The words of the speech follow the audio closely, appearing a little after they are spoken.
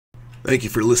Thank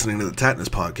you for listening to the Tattness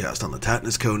podcast on the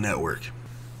Tattness Co. Network.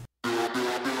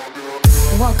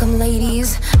 Welcome,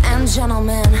 ladies and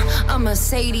gentlemen. A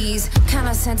Mercedes kind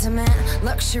of sentiment,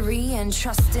 luxury, and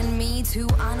trust in me to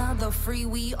honor the free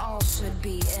we all should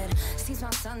be. It sees my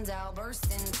sundial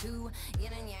burst into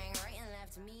yin and yang, right and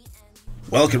left me.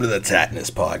 Welcome to the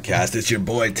Tattness podcast. It's your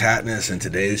boy Tattness, and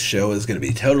today's show is going to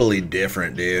be totally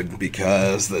different, dude,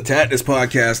 because the Tattness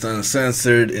podcast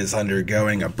Uncensored is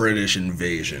undergoing a British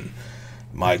invasion.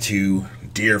 My two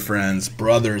dear friends,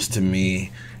 brothers to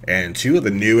me, and two of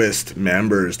the newest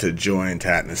members to join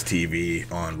Tattness TV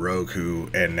on Roku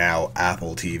and now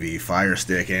Apple TV, Fire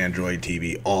Stick, Android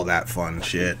TV, all that fun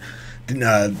shit, in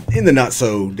the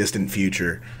not-so-distant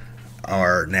future,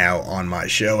 are now on my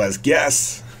show as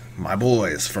guests. My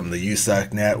boys from the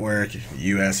USUC Network,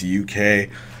 US, UK,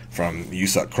 from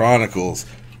USUC Chronicles,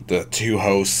 the two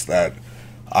hosts that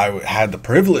I had the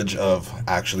privilege of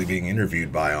actually being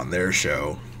interviewed by on their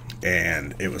show.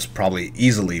 And it was probably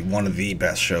easily one of the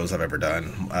best shows I've ever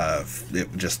done.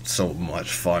 It was just so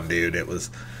much fun, dude. It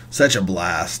was such a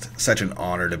blast, such an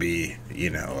honor to be,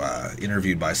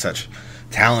 interviewed by such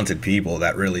talented people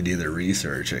that really do their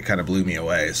research. It kind of blew me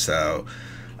away. So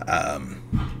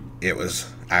it was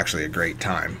actually a great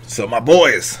time. So my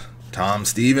boys, Tom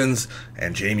Stevens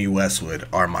and Jamie Westwood,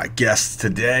 are my guests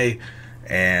today.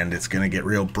 And it's going to get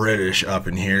real British up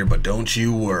in here, but don't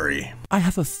you worry. I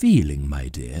have a feeling, my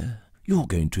dear, you're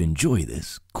going to enjoy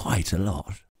this quite a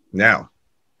lot. Now,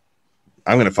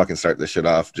 I'm going to fucking start this shit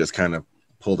off, just kind of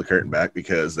pull the curtain back,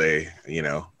 because they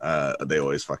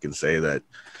always fucking say that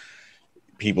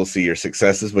people see your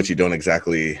successes, but you don't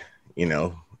exactly,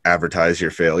 advertise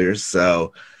your failures.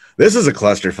 So this is a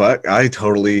clusterfuck. I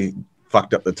totally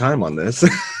fucked up the time on this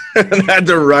and had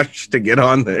to rush to get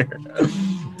on there.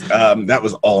 That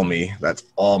was all me. That's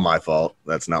all my fault.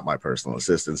 That's not my personal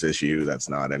assistance issue. That's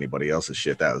not anybody else's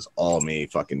shit. That was all me.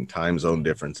 Fucking time zone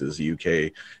differences,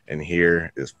 UK and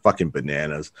here is fucking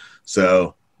bananas.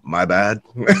 So my bad.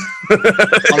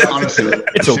 Honestly,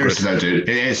 it's seriously though, dude,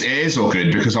 it is all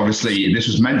good, because obviously this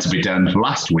was meant to be done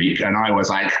last week, and I was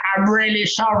like, I'm really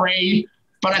sorry,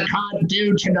 but I can't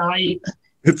do tonight.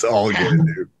 It's all good,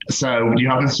 dude. So you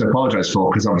have to apologize for,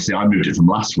 because obviously I moved it from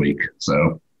last week.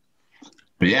 So.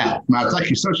 But yeah, man, thank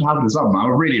you so much for having us on, man. I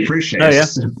really appreciate it.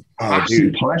 It's an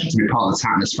absolute pleasure to be part of the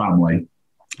Tattness family.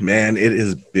 Man, it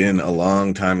has been a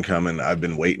long time coming. I've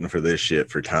been waiting for this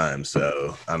shit for time,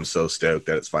 so I'm so stoked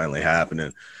that it's finally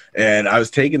happening. And I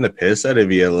was taking the piss out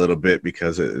of you a little bit,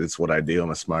 because it's what I do. I'm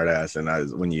a smart ass. And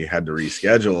when you had to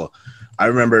reschedule, I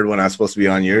remembered when I was supposed to be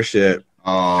on your shit.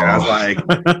 Oh. And I was like,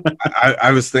 I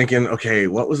was thinking, okay,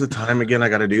 what was the time again? I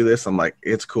got to do this. I'm like,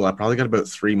 it's cool. I probably got about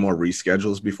 3 more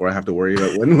reschedules before I have to worry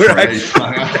about when we're actually.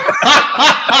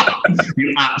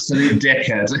 You absolute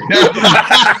dickhead.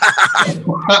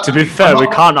 To be fair, we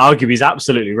can't argue. He's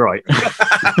absolutely right.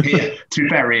 Yeah, to be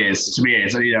fair, he is. To me, he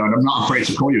is. And I'm not afraid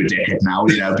to call you a dickhead now,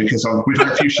 because we've had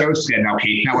a few shows together now,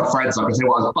 Keith. Now we're friends. I can say,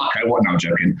 well, fuck, I wasn't. I'm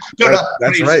joking. That's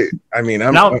please. right. I mean,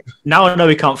 now I know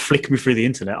he can't flick me through the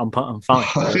internet. I'm fine.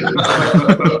 But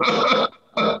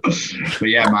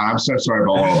yeah, man, I'm so sorry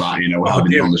about all of that.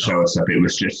 Having you on the show and stuff. It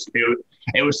was just,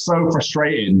 it was so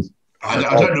frustrating. I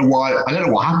don't know why. I don't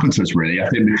know what happened to us, really. I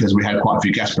think because we had quite a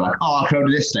few guests be like, oh, I'll go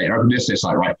to this date, or I'll go to this date. It's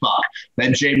like, right, fuck.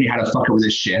 Then Jamie had to fuck up with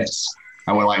his shifts.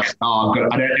 And we're like, oh,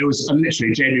 God. It was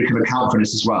literally, Jamie can account for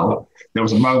this as well. There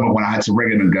was a moment when I had to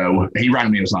ring him and go, he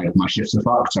rang me and was like, my shifts are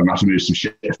fucked, so I'm going to have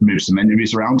to move some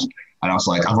interviews around. And I was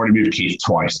like, I've already moved Keith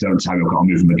twice. Don't tell me I've got to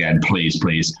move him again. Please.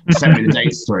 Send me the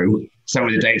dates through. Send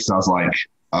me the dates. And I was like,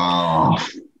 oh,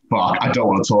 fuck. I don't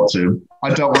want to talk to him.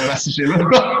 I don't want to message him.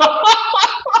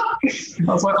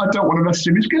 I was like, I don't want to message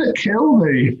him. He's going to kill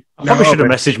me. I probably should have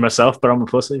messaged myself, but I'm a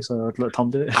pussy, so I'd let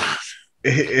Tom do it.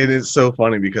 It is so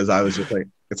funny, because I was just like,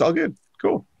 it's all good.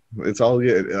 Cool. It's all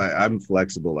good. I'm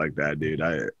flexible like that, dude.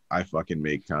 I fucking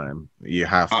make time. You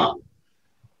have to.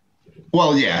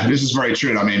 Well, yeah, this is very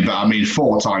true. But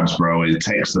 4 times, bro, it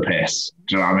takes the piss.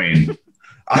 Do you know what I mean?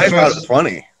 I thought it was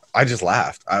funny. I just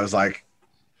laughed. I was like,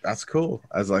 that's cool.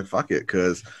 I was like, fuck it,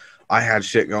 because I had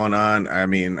shit going on. I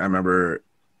remember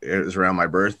it was around my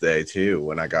birthday, too,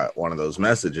 when I got one of those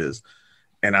messages.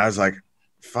 And I was like,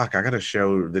 fuck, I got a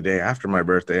show the day after my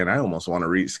birthday, and I almost want to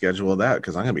reschedule that,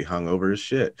 because I'm going to be hungover as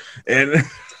shit. And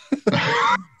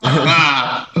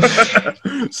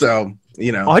so,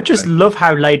 I just love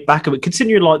how laid back of it.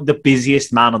 Consider you're like the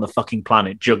busiest man on the fucking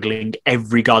planet, juggling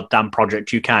every goddamn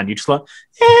project you can. You're just like,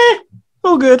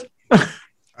 all good.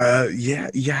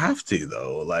 Yeah, you have to,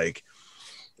 though. Like,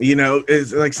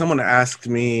 it's like someone asked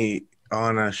me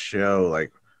on a show,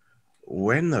 like,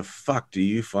 when the fuck do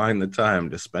you find the time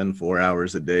to spend 4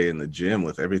 hours a day in the gym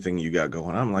with everything you got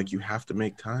going on? I'm like, you have to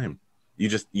make time. You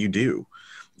do.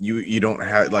 You don't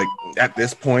have, like, at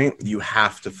this point, you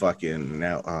have to fucking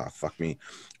now. Fuck me.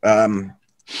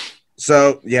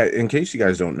 So yeah, in case you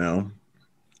guys don't know,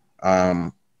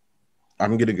 I'm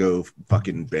gonna go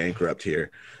fucking bankrupt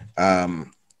here,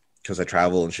 because I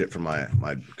travel and shit for my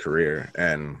career,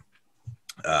 and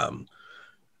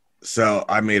so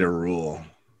I made a rule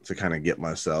to kind of get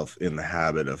myself in the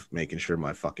habit of making sure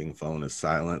my fucking phone is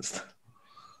silenced.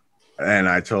 And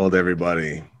I told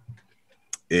everybody,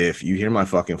 if you hear my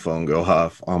fucking phone go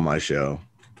off on my show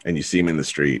and you see me in the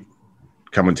street,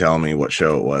 come and tell me what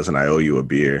show it was, and I owe you a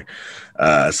beer.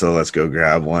 So let's go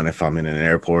grab one. If I'm in an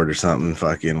airport or something,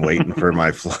 fucking waiting for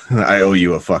my flight, I owe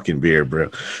you a fucking beer, bro.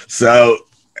 So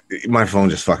my phone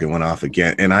just fucking went off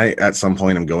again. And at some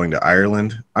point, I'm going to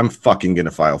Ireland. I'm fucking going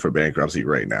to file for bankruptcy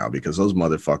right now because those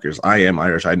motherfuckers, I am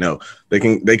Irish. I know they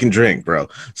can drink, bro.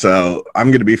 So I'm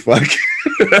going to be fucking.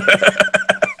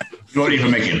 You won't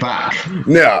even make it back.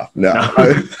 No.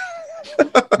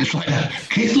 It's like,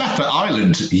 Keith left for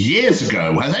Ireland years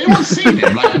ago. Has anyone seen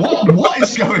him? Like, what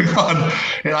is going on?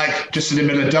 You're like, just in the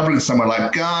middle of Dublin somewhere,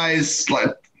 like, guys, like,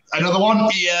 another one?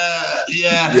 Yeah.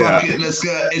 Fuck it, let's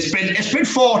go. It's been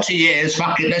 40 years.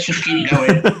 Fuck it, let's just keep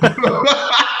going.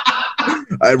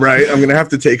 Right, I'm gonna have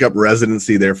to take up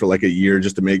residency there for like a year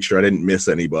just to make sure I didn't miss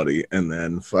anybody, and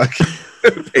then fuck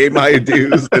pay my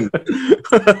dues. And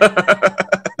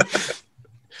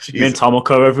me and Tom will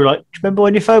go over like, do you remember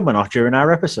when your phone went off during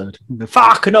our episode?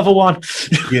 Fuck, another one.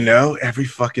 Every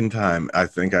fucking time I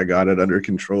think I got it under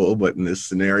control, but in this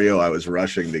scenario, I was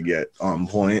rushing to get on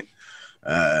point.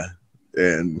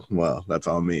 And well, that's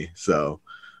on me. So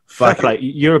fuck it. Like,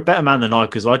 you're a better man than I,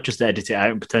 because I'd just edit it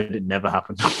out and pretend it never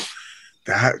happened.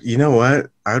 That, you know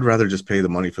what? I'd rather just pay the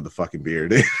money for the fucking beer,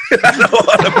 dude.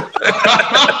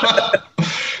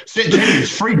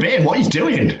 It's free beer. What he's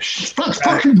doing? That's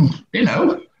fucking,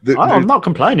 I'm not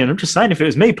complaining. I'm just saying, if it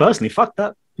was me personally, fuck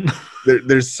that.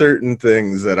 There's certain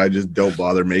things that I just don't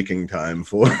bother making time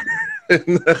for.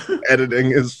 And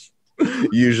editing is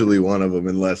usually one of them,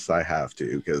 unless I have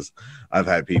to, because I've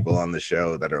had people on the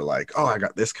show that are like, oh, I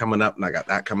got this coming up and I got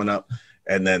that coming up.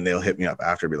 And then they'll hit me up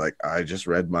after and be like, I just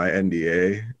read my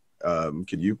NDA.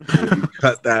 Can you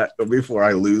cut that before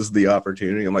I lose the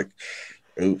opportunity? I'm like,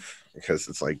 oof. Because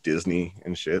it's like Disney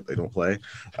and shit, they don't play.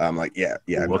 I'm like, yeah,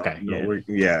 ooh, okay,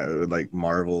 like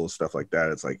Marvel stuff like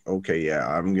that. It's like, okay, yeah,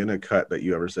 I'm gonna cut that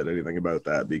you ever said anything about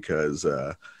that, because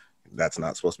that's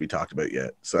not supposed to be talked about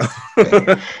yet. So,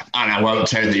 and I won't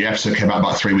tell you, the episode came out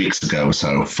about 3 weeks ago.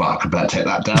 So fuck, I better take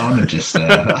that down and just.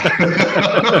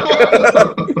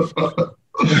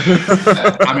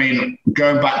 I mean,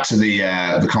 going back to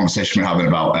the conversation we're having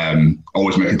about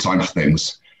always making time for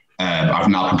things, I've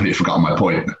now completely forgotten my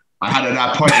point. I had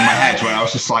a point in my head where I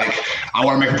was just like, I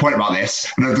want to make a point about this.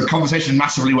 And the conversation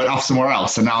massively went off somewhere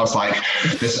else. And now I was like,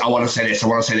 I want to say this.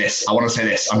 I'm going to say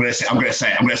it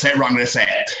wrong. I'm going to say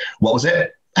it. What was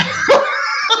it?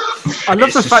 I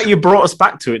love the fact you brought us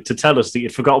back to it to tell us that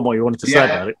you'd forgotten what you wanted to say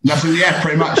about it.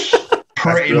 Pretty much.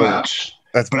 Pretty much.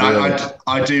 But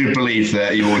I do believe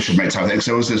that you always should make time for things.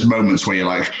 So there's moments where you're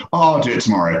like, oh, I'll do it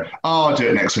tomorrow. Oh, I'll do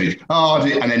it next week. Oh,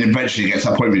 and then eventually you get to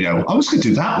that point where you go, I was going to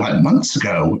do that like months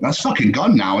ago. That's fucking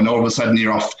gone now. And all of a sudden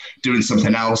you're off doing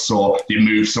something else, or you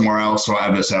move somewhere else or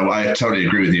whatever. So I totally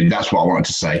agree with you. That's what I wanted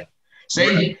to say.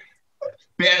 See,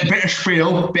 bit of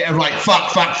spiel, bit of like,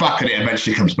 fuck, and it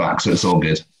eventually comes back. So it's all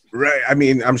good. Right. I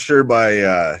mean, I'm sure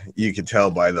by you could tell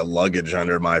by the luggage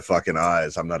under my fucking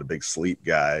eyes, I'm not a big sleep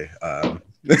guy.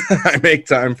 I make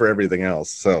time for everything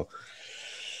else. So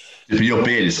your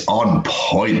beard is on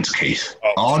point, Keith.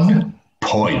 On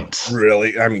point.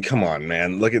 Really? I mean, come on,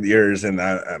 man. Look at yours, and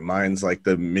mine's like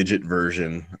the midget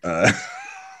version.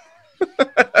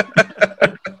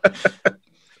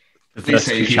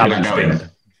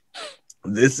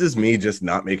 This is me just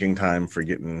not making time for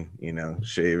getting,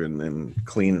 shaving and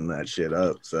cleaning that shit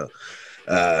up. So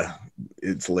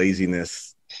it's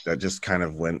laziness that just kind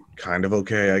of went kind of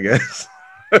okay, I guess.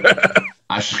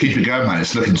 I should keep it going, man.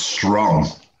 It's looking strong.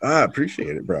 I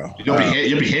appreciate it, bro. You'll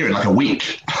be here in like a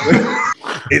week.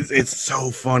 It's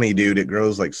so funny, dude. It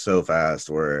grows like so fast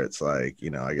where it's like,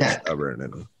 I get stubborn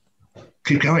and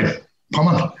keep going. Come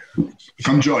on.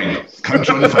 Come join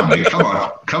the family.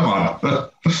 Come on.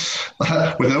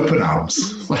 With open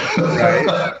arms.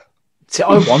 Right. See,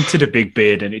 I wanted a big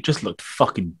beard and it just looked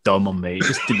fucking dumb on me. It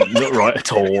just didn't look right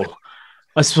at all.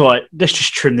 I was like, let's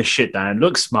just trim this shit down.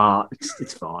 Look smart.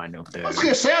 It's fine. I'll do it. I was going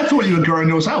to say, I thought you were growing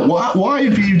yours out. Why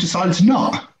have you decided to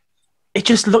not? it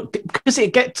just looked, because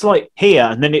it gets like here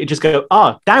and then it just go,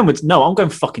 downwards. No, I'm going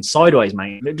fucking sideways,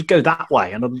 mate. It just go that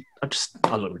way. And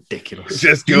I look ridiculous. It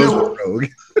just goes rogue.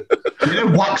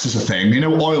 Wax is a thing.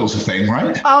 Oil's a thing,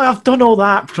 right? Oh, I've done all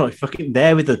that. Like, fucking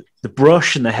there with the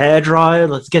brush and the hairdryer.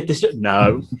 Let's get this.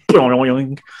 No.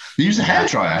 You use a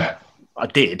hairdryer? I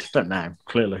did. Don't know,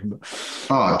 clearly.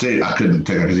 Oh, dude, I couldn't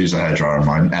think I could use a hairdryer on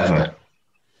mine, ever.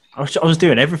 I was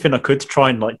doing everything I could to try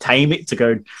and like tame it to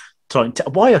go.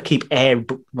 Why I keep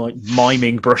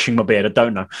miming brushing my beard, I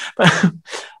don't know.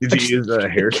 Did you use a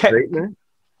hair straightener?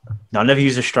 No, I never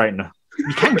use a straightener.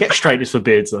 You can get straighteners for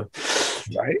beards though,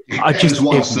 right? I just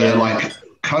want the like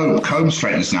comb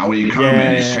straighteners now, where you comb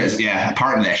it. Yeah,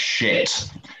 apparently they're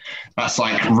shit. That's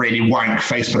like really wank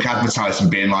Facebook advertising,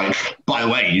 being like, by the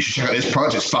way, you should check out this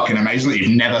product. It's fucking amazing that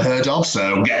you've never heard of.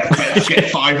 So get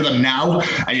 5 of them now,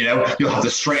 and you'll have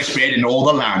the straightest beard in all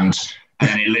the land. And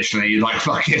then it literally like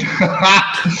fucking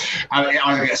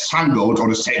either gets tangled or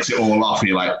just takes it all off. And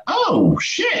you're like, oh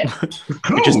shit,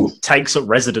 cool. It just takes up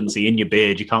residency in your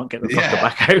beard. You can't get the fucker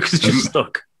back out because it's just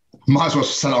stuck. Might as well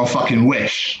sell it on fucking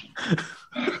Wish.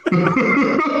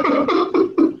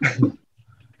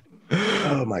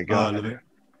 Oh my god.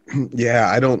 Yeah,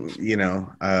 I don't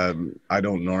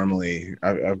normally.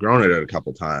 I've grown it a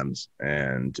couple times,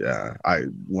 and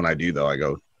when I do though, I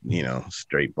go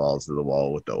straight balls to the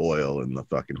wall with the oil and the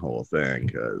fucking whole thing,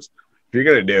 because if you're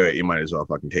gonna do it, you might as well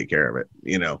fucking take care of it.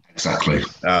 Exactly.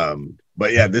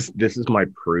 But yeah, this is my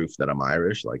proof that I'm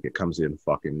Irish. Like, it comes in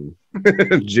fucking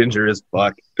ginger as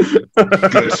fuck.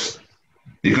 Good.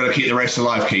 You've got to keep the race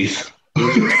alive, Keith.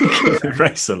 The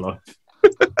race alive.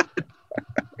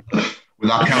 With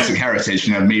our Celtic heritage,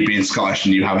 me being Scottish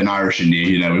and you having Irish in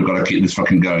you, we've got to keep this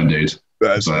fucking going, dude.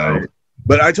 That's right.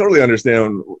 But I totally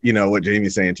understand, what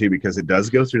Jamie's saying too, because it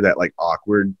does go through that like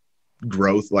awkward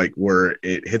growth, like where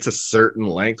it hits a certain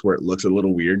length where it looks a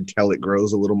little weird till it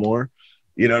grows a little more.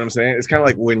 You know what I'm saying? It's kind of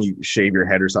like when you shave your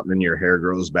head or something and your hair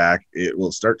grows back, it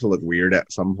will start to look weird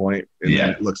at some point, and then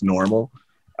it looks normal.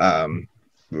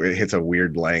 It hits a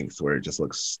weird length where it just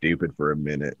looks stupid for a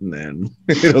minute, and then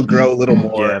it'll grow a little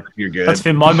more. Yeah. You're good. That's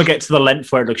when mine would get to the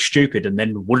length where it looks stupid and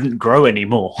then wouldn't grow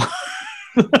anymore.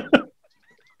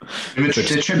 You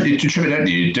trim it, don't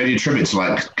you? Don't you trim it to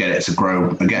like get it to grow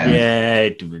again? Yeah,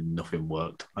 nothing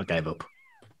worked. I gave up.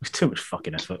 It was too much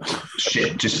fucking effort.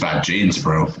 Shit, just bad genes,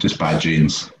 bro. Just bad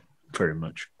genes. Pretty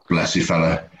much. Bless you,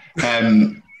 fella.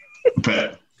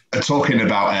 But talking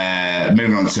about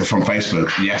moving on to from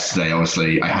Facebook, yesterday,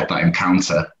 obviously, I had that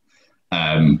encounter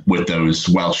with those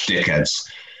Welsh dickheads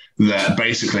that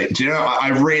basically, do you know, I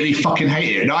really fucking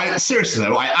hate it. No, seriously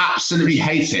though, I absolutely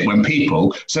hate it when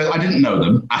people, so I didn't know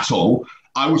them at all.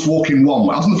 I was walking one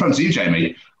way. I was on the phone to you,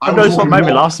 Jamie. I know it's what made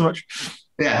me laugh so much.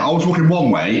 Yeah, I was walking one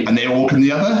way and they were walking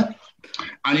the other.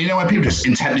 And you know when people just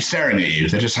intently staring at you,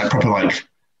 they're just like proper like,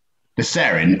 they're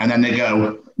staring, and then they have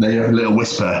a little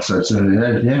whisper to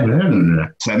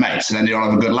their mates, and then they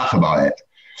all have a good laugh about it.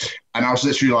 And I was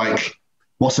literally like,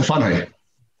 what's so funny?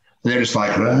 And they're just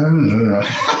like, So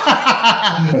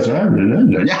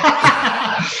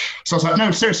I was like,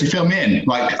 no, seriously, fill me in.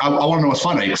 Like, I want to know what's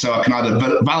funny, so I can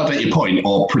either validate your point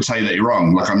or pretend that you're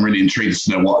wrong. Like, I'm really intrigued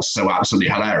to know what's so absolutely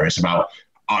hilarious about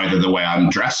either the way I'm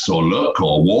dressed or look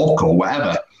or walk or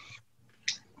whatever.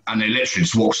 And they literally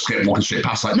just walking straight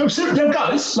past, like, no, seriously, no,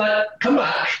 guys, like, come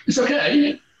back. It's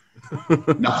okay.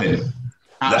 Nothing.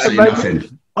 Absolutely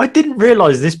nothing. I didn't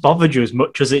realise this bothered you as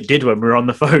much as it did when we were on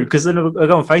the phone, because then I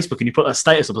go on Facebook and you put a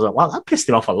status up. I was like, wow, that pissed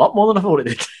him off a lot more than I thought it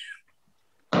did.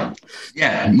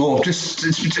 Yeah, more. Just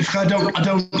I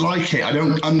don't like it. I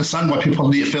don't understand why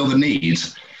people feel the need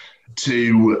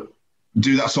to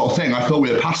do that sort of thing. I thought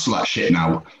we were past all that shit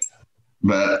now.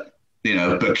 But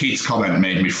Keith's comment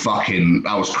made me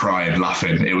I was crying,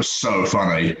 laughing. It was so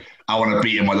funny. I want to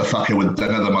beat a motherfucker with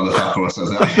another motherfucker or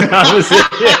something. That was it,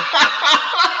 yeah.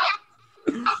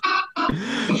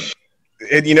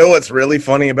 And you know what's really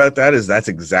funny about that is that's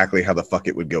exactly how the fuck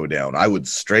it would go down. I would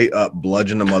straight up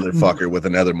bludgeon a motherfucker with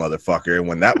another motherfucker, and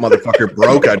when that motherfucker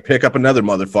broke, I'd pick up another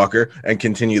motherfucker and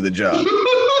continue the job.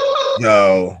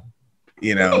 So,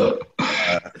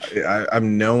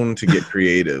 I'm known to get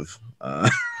creative.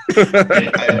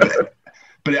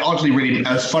 But it oddly really,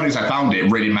 as funny as I found it,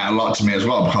 really meant a lot to me as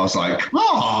well, because I was like,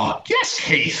 oh, yes,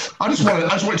 Keith. I just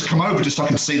wanted to come over just so I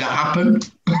could see that happen.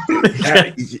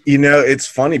 It's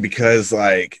funny because,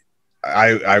 like,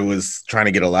 I was trying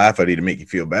to get a laugh out of you to make you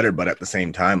feel better, but at the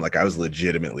same time, like I was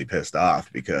legitimately pissed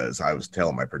off because I was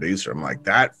telling my producer, I'm like,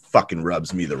 that fucking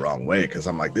rubs me the wrong way, because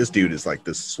I'm like, this dude is like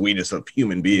the sweetest of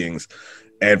human beings,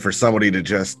 and for somebody to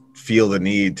just feel the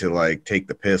need to like take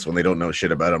the piss when they don't know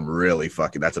shit about him, really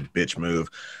fucking, that's a bitch move.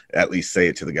 At least say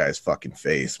it to the guy's fucking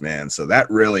face, man. So that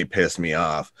really pissed me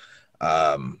off.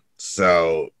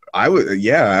 So I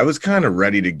was kind of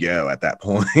ready to go at that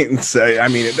point. So I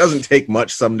mean, it doesn't take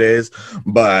much some days,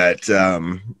 but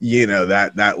you know,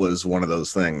 that was one of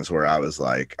those things where I was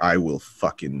like, I will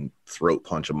fucking throat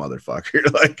punch a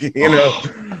motherfucker. Like, you know.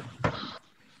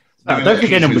 I don't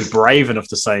think anyone was brave enough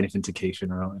to say anything to Keith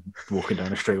around walking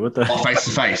down the street, would they? Face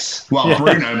to face. Well,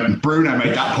 yeah. Bruno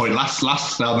made that point the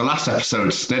last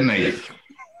episodes, didn't he?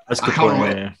 That's a good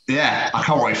point. Yeah, I can't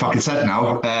remember what he fucking said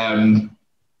now.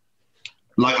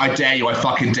 Like, I dare you, I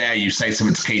fucking dare you, say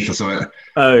something to Keith or something.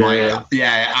 Oh, like,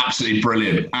 yeah, absolutely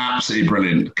brilliant. Absolutely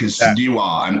brilliant. Because you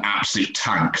are an absolute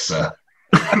tank, sir.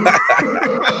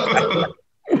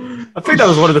 I think that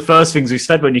was one of the first things we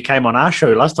said when you came on our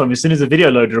show last time. As soon as the video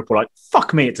loaded up, we're like,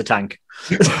 fuck me, it's a tank.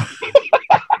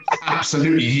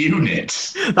 Absolute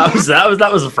unit. That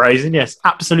was the phrasing, yes.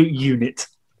 Absolute unit.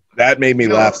 That made me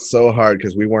laugh so hard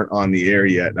because we weren't on the air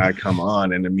yet, and I come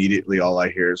on, and immediately all I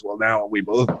hear is, well, now we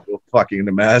both feel fucking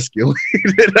emasculated.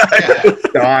 I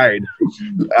died.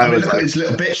 I was like, these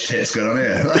little bitch tits going on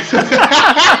here.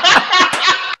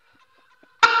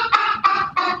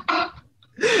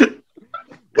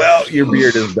 Well, your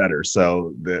beard is better,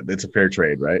 so it's a fair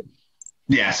trade, right?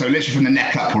 Yeah, so literally from the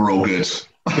neck up, we're all good.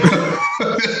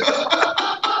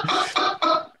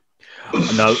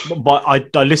 No, but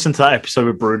I listened to that episode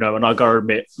with Bruno, and I gotta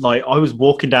admit, like, I was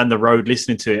walking down the road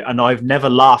listening to it, and I've never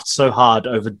laughed so hard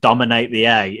over "Dominate the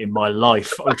A" in my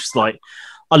life. I was just like,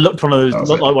 I looked like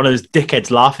one of those dickheads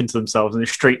laughing to themselves in the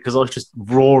street because I was just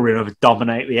roaring over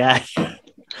 "Dominate the A."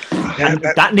 And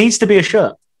that needs to be a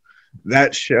shirt.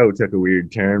 That show took a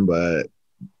weird turn, but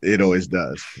it always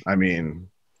does. I mean,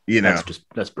 you know,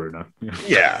 that's Bruno.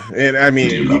 Yeah, and I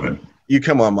mean, you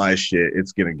come on my shit,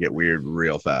 it's gonna get weird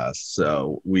real fast.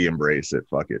 So we embrace it.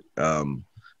 Fuck it.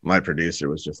 My producer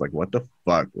was just like, "What the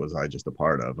fuck was I just a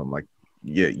part of?" I'm like,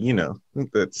 "Yeah, you know,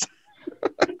 that's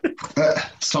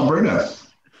Tom Bruno."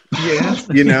 Yeah,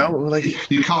 you know, like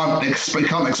you can't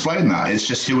explain that. It's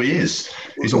just who he is.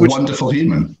 He's a wonderful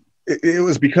human. It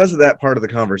was because of that part of the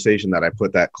conversation that I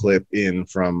put that clip in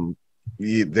from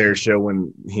their show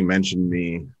when he mentioned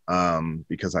me,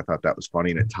 because I thought that was funny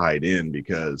and it tied in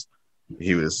because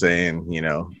he was saying, you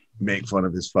know, make fun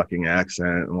of his fucking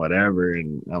accent and whatever.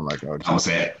 And I'm like, oh, that was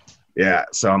it. Yeah.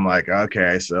 So I'm like,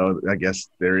 okay, so I guess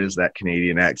there is that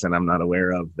Canadian accent I'm not aware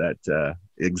of that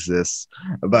exists.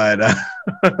 But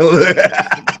let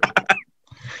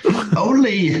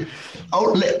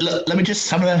me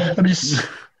just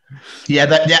Yeah,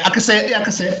 I can say it. Yeah, I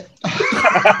can say it.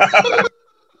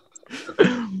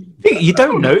 You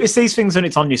don't notice these things when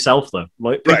it's on yourself, though.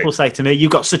 Like people say to me,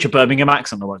 "You've got such a Birmingham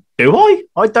accent." I'm like, "Do I?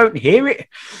 I don't hear it."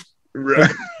 Right.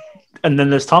 And then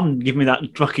there's Tom giving me that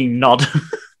fucking nod.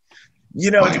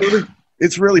 You know,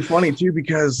 it's really funny too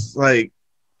because like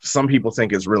some people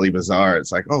think it's really bizarre.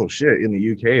 It's like, oh shit, in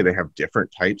the UK they have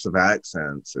different types of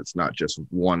accents. It's not just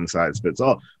one size fits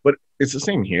all. But it's the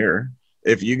same here.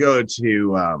 If you go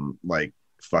to like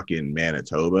fucking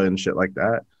Manitoba and shit like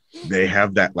that, they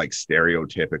have that like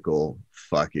stereotypical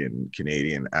fucking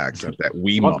Canadian accent that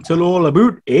we mock. All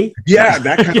about, eh? Yeah,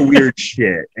 that kind of weird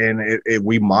shit. And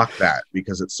we mock that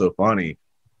because it's so funny.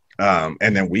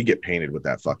 And then we get painted with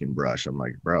that fucking brush. I'm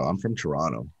like, bro, I'm from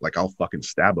Toronto. Like, I'll fucking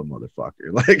stab a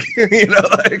motherfucker. Like,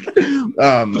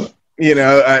 you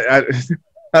know,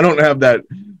 I don't have that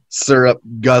syrup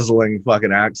guzzling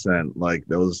fucking accent like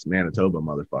those Manitoba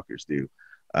motherfuckers do.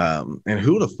 And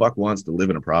who the fuck wants to live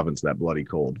in a province that bloody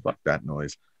cold? Fuck that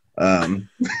noise. I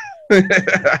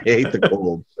hate the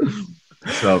cold.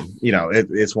 So, you know,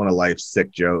 it's one of life's sick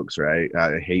jokes, right?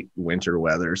 I hate winter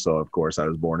weather. So, of course, I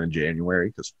was born in January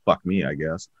because fuck me, I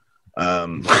guess.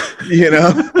 You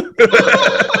know?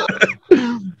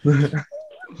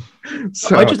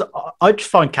 So I just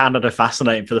find Canada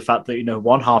fascinating for the fact that, you know,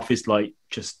 one half is like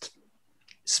just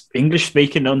English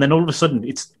speaking, and then all of a sudden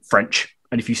it's French.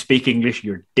 And if you speak English,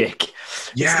 you're a dick.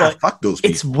 Yeah, like, fuck those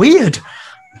people. It's weird.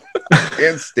 I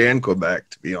can't stand Quebec,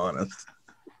 to be honest.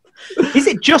 Is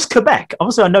it just Quebec?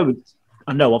 Obviously, I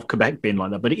know of Quebec being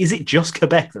like that, but is it just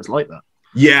Quebec that's like that?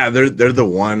 Yeah, they're the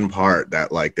one part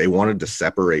that like they wanted to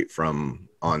separate from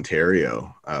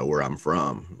Ontario, where I'm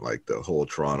from, like the whole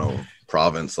Toronto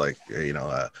province. Like, you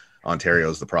know,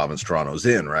 Ontario's the province Toronto's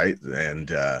in, right? And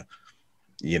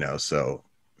you know, so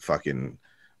fucking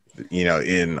you know,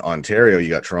 in Ontario, you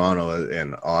got Toronto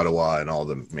and Ottawa and all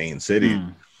the main cities.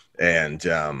 And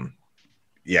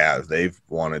yeah, they've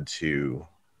wanted to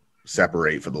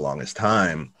separate for the longest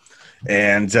time.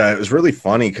 And it was really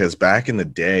funny because back in the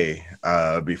day,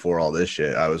 before all this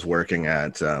shit, I was working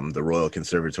at the Royal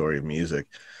Conservatory of Music,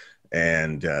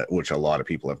 and which a lot of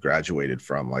people have graduated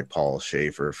from, like Paul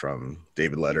Schaefer from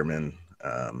David Letterman,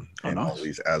 and all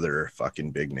these other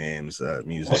fucking big names,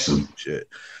 music shit.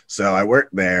 So I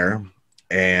worked there,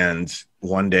 and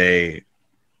one day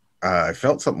I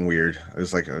felt something weird. It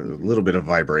was like a little bit of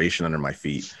vibration under my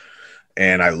feet.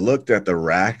 And I looked at the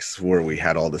racks where we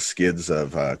had all the skids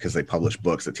of, because they publish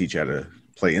books that teach you how to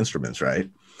play instruments, right?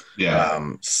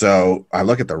 Yeah. So I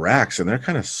look at the racks and they're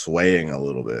kind of swaying a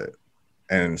little bit.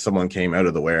 And someone came out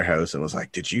of the warehouse and was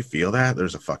like, "Did you feel that?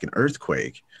 There's a fucking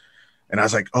earthquake." And I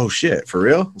was like, "Oh shit, for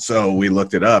real?" So we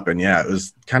looked it up, and yeah, it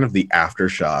was kind of the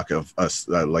aftershock of us,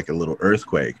 like a little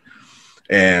earthquake.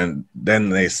 And then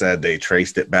they said they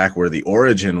traced it back where the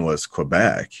origin was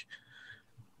Quebec.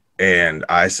 And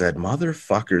I said,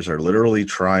 motherfuckers are literally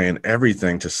trying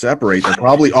everything to separate. They're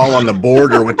probably all on the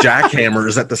border with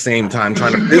jackhammers at the same time,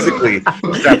 trying to physically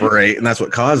separate. And that's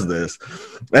what caused this.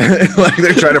 Like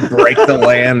they're trying to break the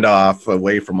land off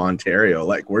away from Ontario.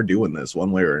 Like, we're doing this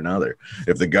one way or another.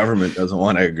 If the government doesn't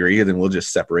want to agree, then we'll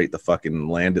just separate the fucking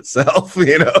land itself,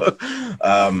 you know?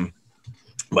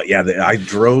 But yeah, I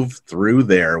drove through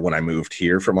there when I moved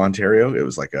here from Ontario. It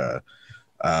was like a,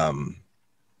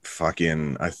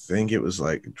 I think it was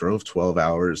like drove 12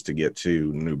 hours to get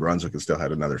to New Brunswick and still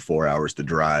had another 4 hours to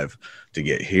drive to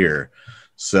get here.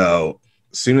 So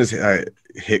as soon as I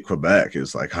hit Quebec, it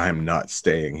was like, I'm not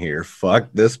staying here. Fuck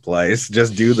this place.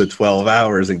 Just do the 12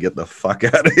 hours and get the fuck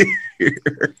out of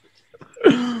here.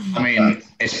 I mean,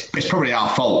 it's probably our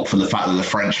fault for the fact that the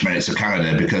French made it to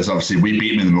Canada, because obviously we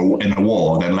beat them in the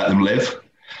war, then let them live.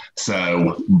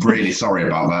 So really sorry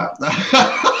about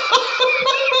that.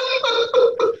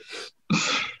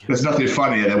 There's nothing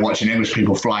funnier than watching English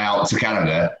people fly out to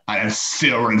Canada and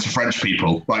still run into French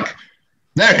people. Like,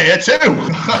 they're here too.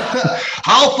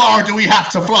 How far do we have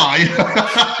to fly?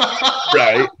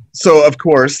 Right. So, of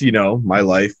course, you know, my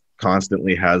life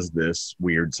constantly has this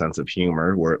weird sense of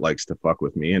humor where it likes to fuck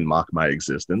with me and mock my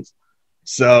existence.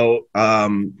 So,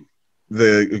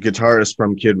 the guitarist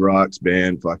from Kid Rock's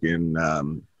band, fucking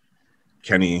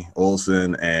Kenny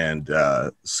Olson, and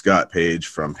Scott Page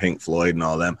from Pink Floyd and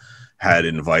all them, had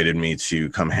invited me to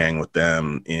come hang with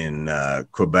them in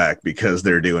Quebec because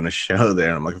they're doing a show there.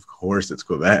 And I'm like, of course it's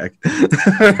Quebec.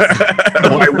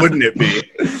 Why wouldn't it be?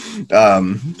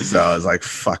 So I was like,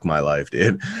 fuck my life,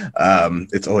 dude.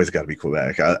 It's always got to be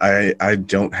Quebec. I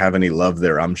don't have any love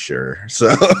there, I'm sure.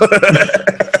 So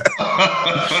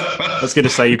I was going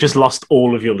to say, you've just lost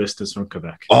all of your listeners from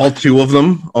Quebec. All two of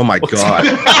them? Oh my God.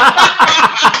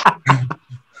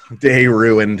 Day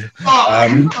ruined.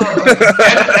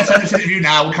 Let's end this interview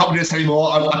now. We can't do this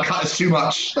anymore. I've cut this too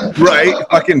much. Right?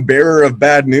 Fucking bearer of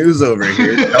bad news over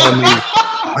here telling me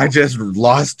I just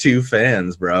lost 2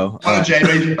 fans, bro. Oh,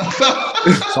 Jamie.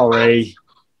 Sorry.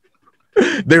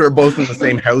 They were both in the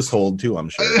same household, too, I'm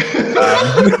sure.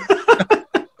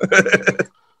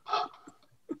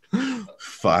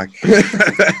 Fuck.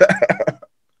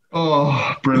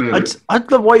 Oh, brilliant. I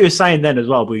love what you were saying then as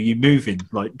well, were you moving,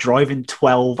 like driving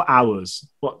 12 hours?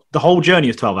 What, the whole journey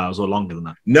is 12 hours or longer than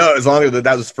that? No, as longer than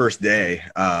that was first day.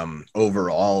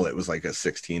 Overall, it was like a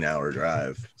 16-hour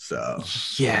drive. So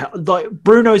yeah, like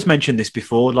Bruno's mentioned this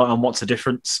before, like on What's the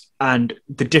Difference, and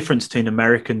the difference between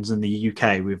Americans and the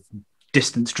UK with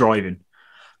distance driving.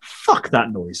 Fuck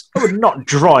that noise. I would not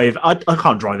drive. I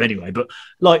can't drive anyway, but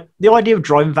like the idea of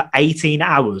driving for 18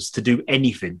 hours to do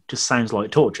anything just sounds like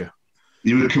torture.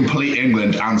 You would complete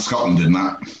England and Scotland in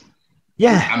that.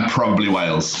 Yeah. And probably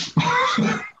Wales.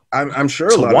 I'm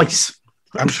sure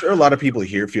I'm sure a lot of people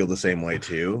here feel the same way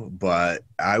too, but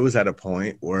I was at a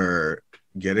point where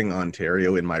getting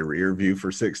Ontario in my rear view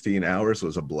for 16 hours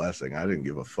was a blessing. I didn't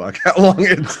give a fuck how long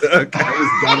it took. I was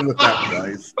done with that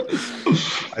place.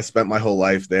 I spent my whole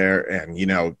life there, and you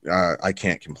know, I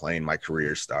can't complain. My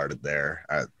career started there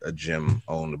at a gym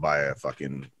owned by a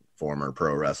fucking former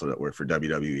pro wrestler that worked for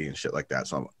WWE and shit like that.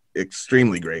 So I'm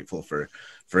extremely grateful for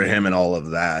him and all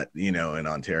of that, you know, in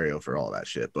Ontario for all that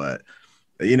shit. But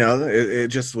you know, it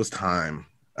just was time.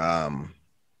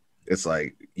 It's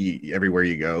like everywhere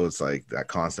you go, it's like that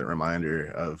constant reminder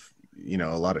of, you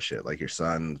know, a lot of shit, like your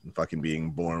son fucking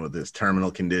being born with this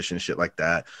terminal condition, shit like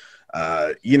that.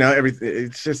 You know,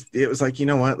 everything. It was like, you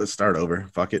know what, let's start over.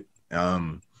 Fuck it.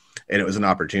 And it was an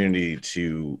opportunity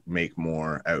to make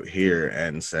more out here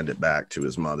and send it back to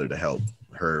his mother to help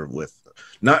her with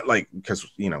not like because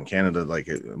Canada, like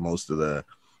most of the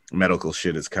medical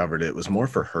shit is covered. It was more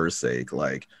for her sake.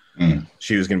 Like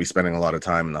she was gonna be spending a lot of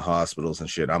time in the hospitals and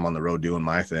shit. I'm on the road doing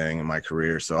my thing in my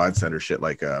career, so I'd send her shit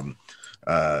like I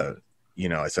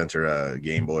sent her a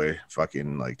Game Boy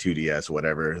fucking like 2DS,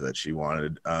 whatever that she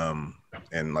wanted,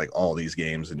 and like all these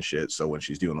games and shit. So when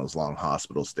she's doing those long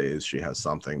hospital stays, she has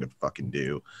something to fucking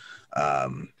do.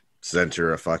 Sent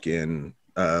her a fucking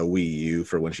Wii U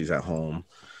for when she's at home,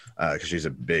 because she's a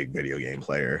big video game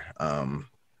player.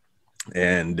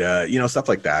 And stuff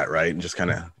like that, right? And just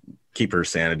kind of keep her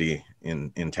sanity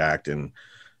intact. And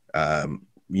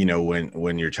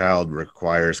when your child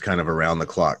requires kind of around the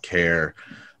clock care,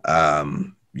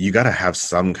 you got to have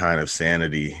some kind of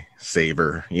sanity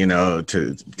saver,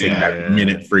 to take that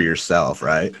minute for yourself,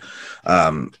 right?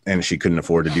 And she couldn't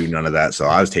afford to do none of that, so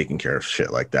I was taking care of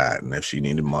shit like that. And if she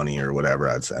needed money or whatever,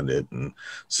 I'd send it. And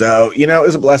so it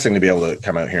was a blessing to be able to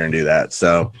come out here and do that.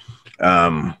 So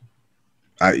I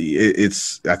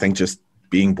think just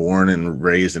being born and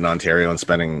raised in Ontario and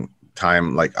spending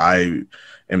time, like I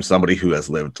am somebody who has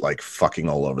lived like fucking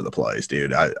all over the place,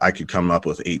 dude. I could come up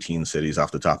with 18 cities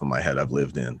off the top of my head I've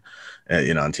lived in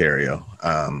Ontario.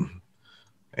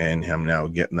 And I'm now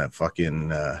getting that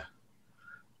fucking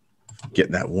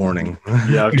getting that warning.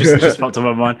 Yeah, I've just popped on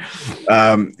my mind.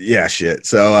 Yeah, shit.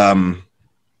 So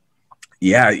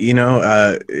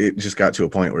it just got to a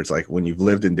point where it's like, when you've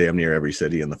lived in damn near every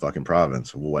city in the fucking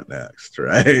province, what next,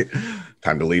 right?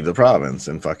 Time to leave the province.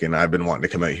 And fucking I've been wanting to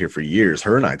come out here for years.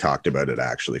 Her and I talked about it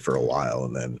actually for a while,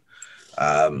 and then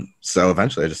so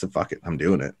eventually I just said, fuck it, I'm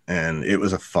doing it. And it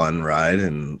was a fun ride.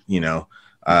 And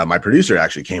my producer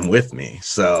actually came with me,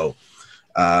 so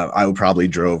I would probably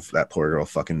drove that poor girl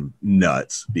fucking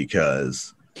nuts,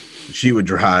 because she would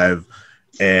drive.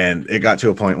 And it got to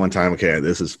a point one time, okay,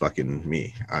 this is fucking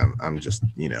me. I'm just,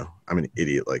 I'm an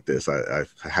idiot like this. I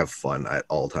have fun at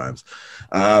all times.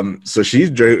 So she's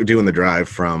doing the drive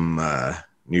from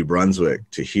New Brunswick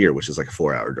to here, which is like a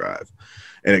 4-hour drive.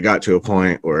 And it got to a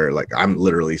point where like I'm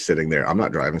literally sitting there. I'm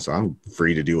not driving, so I'm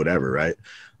free to do whatever, right?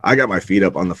 I got my feet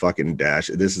up on the fucking dash.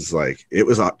 This is like, it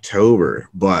was October,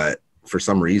 but for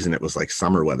some reason it was like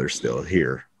summer weather still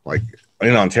here. Like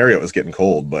in Ontario, it was getting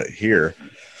cold, but here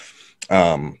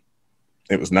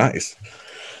it was nice.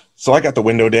 So I got the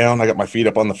window down, I got my feet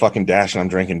up on the fucking dash, and I'm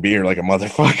drinking beer like a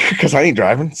motherfucker because I ain't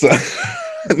driving, so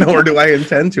nor do I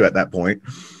intend to at that point.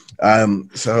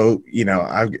 So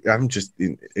I'm just,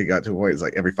 it got to a point, it's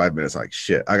like every 5 minutes, like,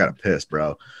 shit, I gotta piss,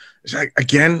 bro. She's like,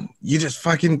 again, you just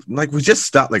fucking, like, we just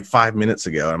stopped like 5 minutes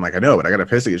ago. I'm like, I know, but I gotta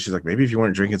piss again. She's like, maybe if you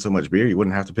weren't drinking so much beer, you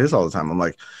wouldn't have to piss all the time. I'm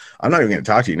like, I'm not even gonna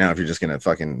talk to you now if you're just gonna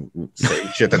fucking say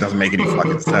shit that doesn't make any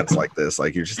fucking sense like this.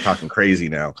 Like, you're just talking crazy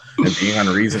now and being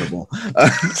unreasonable.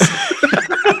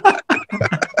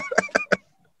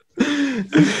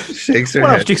 Shakes her head.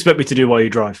 What else do you expect me to do while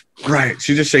you drive? Right.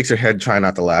 She just shakes her head, trying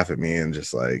not to laugh at me, and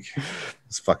just like,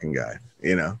 this fucking guy,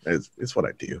 it's what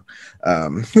I do.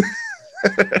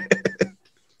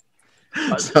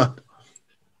 So,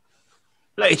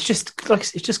 like, it's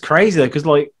just crazy though, because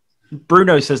like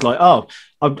Bruno says, like, oh,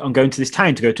 I'm going to this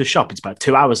town to go to a shop. It's about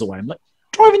 2 hours away. I'm like,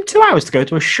 driving 2 hours to go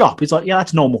to a shop? He's like, yeah,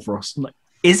 that's normal for us. I'm like,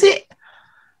 is it?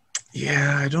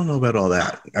 Yeah, I don't know about all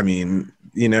that. I mean,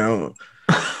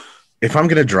 if I'm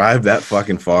gonna drive that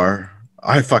fucking far,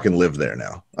 I fucking live there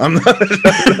now. I'm not.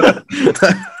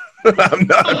 I'm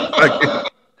not fucking.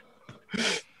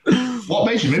 What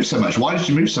made you move so much? Why did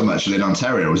you move so much in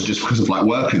Ontario? Was it just because of like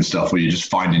work and stuff, or you just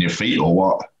finding your feet, or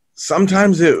what?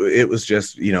 Sometimes it was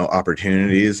just,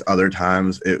 opportunities. Other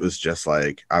times it was just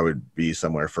like I would be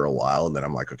somewhere for a while, and then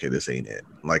I'm like, okay, this ain't it.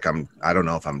 Like I don't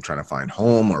know if I'm trying to find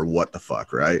home or what the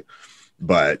fuck, right?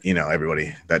 But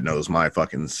everybody that knows my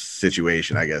fucking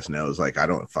situation, I guess, knows like I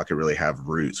don't fucking really have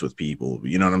roots with people.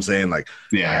 You know what I'm saying? Like,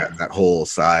 yeah, that whole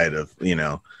side of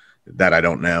that I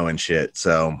don't know and shit.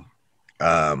 So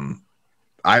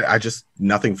I just,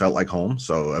 nothing felt like home.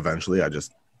 So eventually I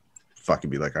just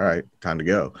fucking be like, all right, time to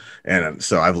go. And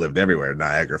so I've lived everywhere.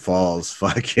 Niagara Falls,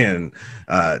 fucking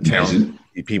towns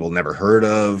people never heard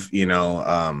of,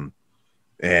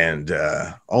 and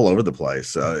all over the place.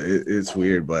 So it's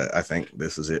weird, but I think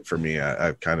this is it for me.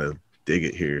 I kind of dig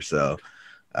it here. So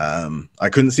I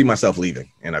couldn't see myself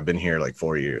leaving, and I've been here like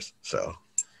 4 years. So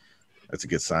that's a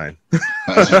good sign.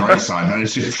 That's a great sign. And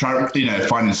it's just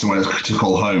finding somewhere to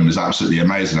call home is absolutely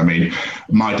amazing. I mean,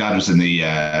 my dad was in the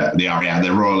RAF,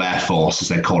 the Royal Air Force, as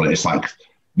they call it. It's like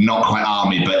not quite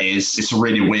army, but it's a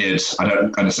really weird.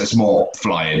 It's more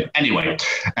flying. Anyway,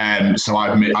 so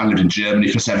I lived in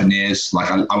Germany for 7 years. Like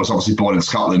I was obviously born in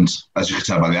Scotland, as you can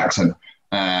tell by the accent.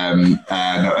 but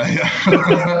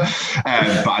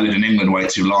I lived in England way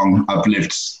too long. I've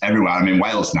lived everywhere. I'm in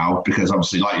Wales now because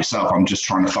obviously, like yourself, I'm just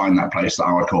trying to find that place that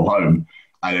I would call home.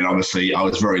 And then obviously, I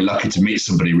was very lucky to meet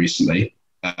somebody recently,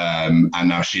 and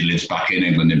now she lives back in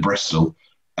England in Bristol.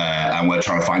 And we're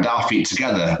trying to find our feet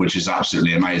together, which is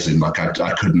absolutely amazing. Like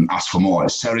I couldn't ask for more.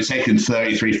 It's only taken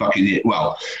 33 fucking years.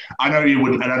 Well, I know you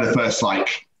wouldn't. I know the first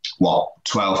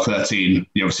 12, 13.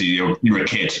 Obviously, you're a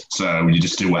kid, so you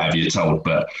just do whatever you're told.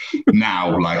 But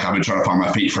now, I've been trying to find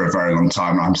my feet for a very long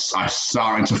time. And I'm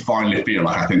starting to finally feel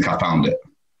like I think I found it.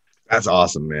 That's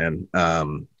awesome, man.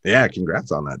 Yeah,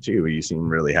 congrats on that too. You seem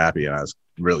really happy, and I was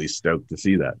really stoked to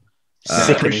see that.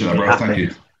 Appreciate that, bro. Thank you.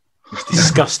 It's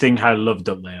disgusting how loved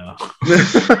up they are.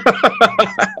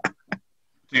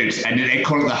 Dude, and they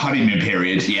call it the honeymoon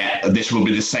period. Yeah, this will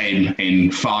be the same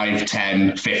in 5,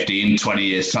 10, 15, 20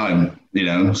 years' time,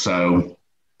 so.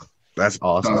 That's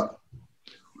awesome.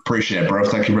 Appreciate it, bro.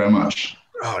 Thank you very much.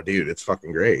 Oh, dude, it's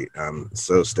fucking great. I'm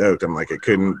so stoked. I'm like, it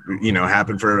couldn't,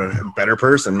 happen for a better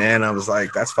person, man. I was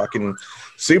like, that's fucking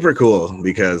super cool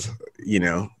because,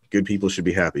 good people should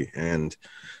be happy. And,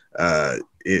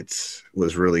 it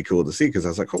was really cool to see because I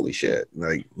was like, holy shit,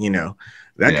 that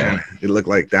kind of, it looked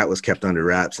like that was kept under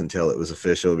wraps until it was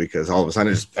official because all of a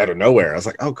sudden just out of nowhere I was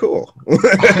like, oh cool.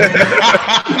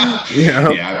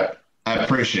 Yeah, I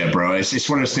appreciate it, bro. It's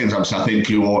one of those things. Obviously, I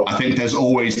think there's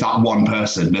always that one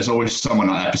person. There's always someone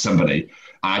out there for somebody.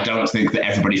 I don't think that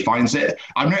everybody finds it.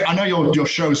 I know your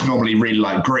show's normally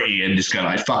really gritty and just go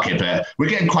fuck it, but we're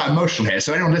getting quite emotional here.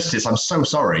 So anyone listening to this, I'm so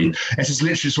sorry. This is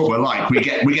literally just what we're like. We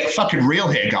get fucking real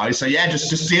here, guys. So yeah,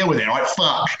 just deal with it.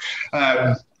 Fuck.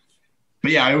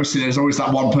 But yeah, I always see there's always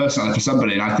that one person out there for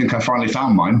somebody, and I think I finally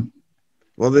found mine.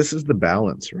 Well, this is the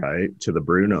balance, right, to the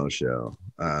Bruno show,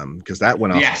 because that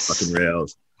went off the fucking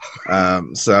rails.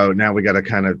 So now we got to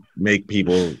kind of make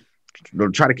people.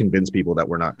 We'll try to convince people that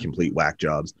we're not complete whack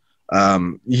jobs.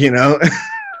 We're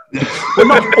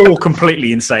not all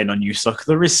completely insane on you, Suck.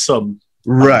 There is some.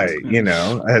 Right.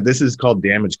 This is called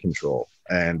damage control.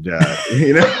 And, we're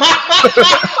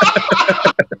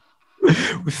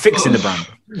fixing the brand.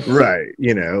 Right.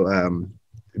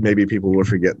 Maybe people will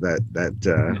forget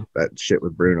that shit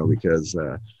with Bruno because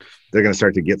they're going to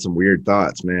start to get some weird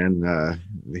thoughts, man.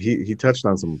 He touched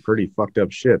on some pretty fucked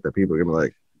up shit that people are going to be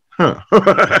like, huh.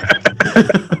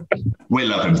 We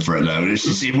love him for it though.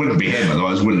 It wouldn't be him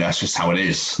otherwise, would it? That's just how it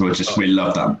is. We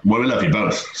love that. Well, we love you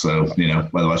both. So,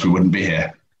 otherwise we wouldn't be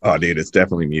here. Oh, dude, it's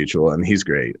definitely mutual. And he's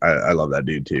great. I love that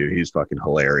dude too. He's fucking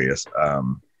hilarious.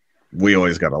 We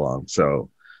always got along. So,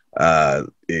 I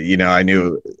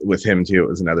knew with him too, it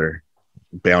was another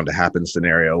bound to happen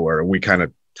scenario where we kind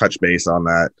of touch base on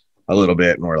that a little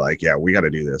bit. And we're like, yeah, we got to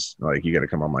do this. You got to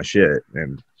come on my shit.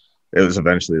 And it was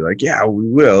eventually like, yeah, we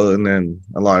will. And then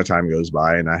a lot of time goes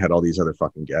by and I had all these other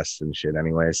fucking guests and shit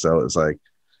anyway. So it was like,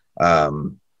 I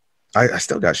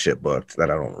still got shit booked that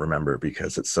I don't remember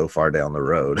because it's so far down the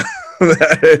road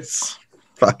that it's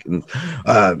fucking,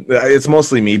 it's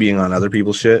mostly me being on other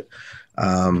people's shit.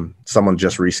 Someone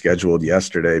just rescheduled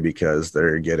yesterday because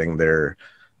they're getting their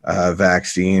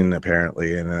vaccine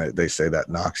apparently, and they say that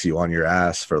knocks you on your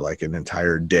ass for an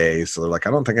entire day. So they're like, I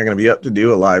don't think I'm going to be up to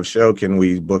do a live show. Can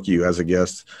we book you as a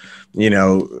guest,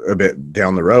 a bit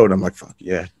down the road? I'm like, fuck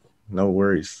yeah, no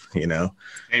worries. Jamie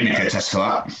can attest to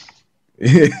that.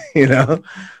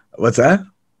 What's that?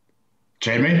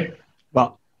 Jamie?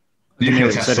 What? You can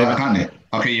attest to that, can't you?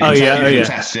 Okay, you can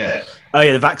test, yeah. Oh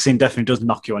yeah, the vaccine definitely does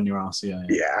knock you on your ass.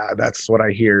 Yeah, that's what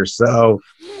I hear. So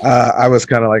I was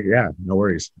kind of like, yeah, no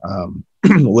worries.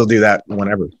 We'll do that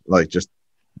whenever. Just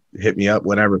hit me up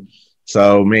whenever.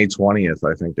 So May 20th,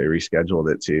 I think they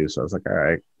rescheduled it too. So I was like, all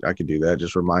right, I could do that.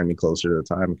 Just remind me closer to the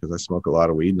time because I smoke a lot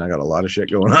of weed and I got a lot of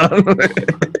shit going on.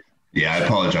 Yeah, I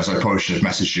apologize. I probably should have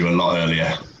messaged you a lot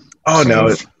earlier. Oh, no,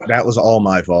 that was all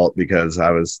my fault because I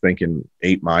was thinking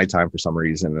 8 my time for some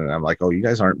reason. And I'm like, oh, you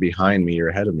guys aren't behind me or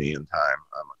ahead of me in time.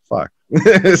 I'm like, fuck.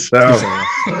 So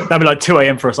that'd be 2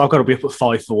 a.m. for us. I've got to be up at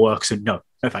 5 for work. So no,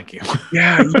 thank you.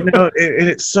 Yeah.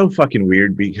 It's so fucking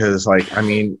weird because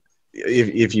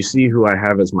if you see who I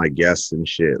have as my guests and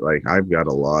shit, I've got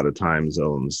a lot of time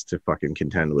zones to fucking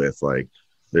contend with.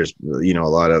 There's, a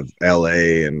lot of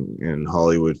LA and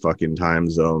Hollywood fucking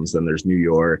time zones. Then there's New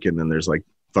York. And then there's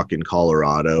fucking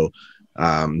Colorado,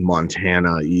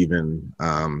 Montana, even.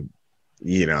 I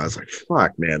was like,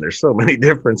 fuck, man, there's so many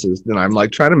differences. And I'm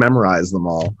trying to memorize them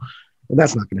all. And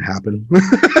that's not going to happen.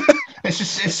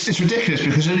 It's ridiculous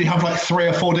because you have 3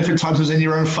 or 4 different time zones in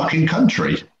your own fucking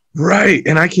country. Right.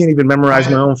 And I can't even memorize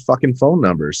my own fucking phone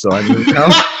numbers. So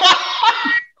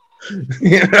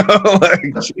You know,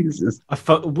 like Jesus.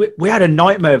 We had a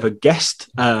nightmare of a guest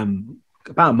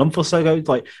about a month or so ago.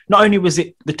 Like, not only was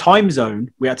it the time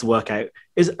zone we had to work out,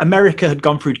 is America had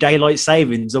gone through daylight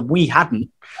savings and we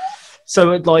hadn't.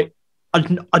 So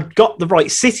I'd got the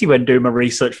right city when doing my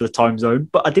research for the time zone,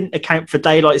 but I didn't account for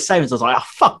daylight savings. I was like, oh,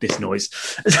 fuck this noise.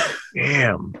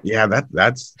 Damn. Yeah,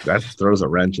 that throws a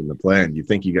wrench in the plan. You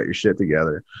think you got your shit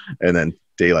together, and then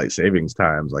daylight savings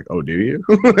time's like, oh, do you?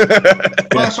 Well,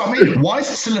 that's what I mean. Why is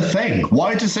it still a thing?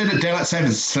 Why do you say that daylight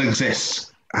savings still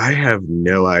exists? I have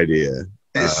no idea.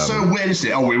 It's so weird, isn't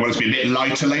it? Oh, we want it to be a bit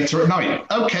lighter later at night.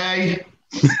 Okay.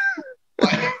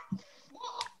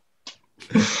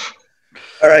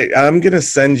 All right, I'm gonna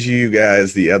send you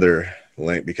guys the other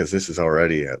link because this is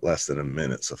already at less than a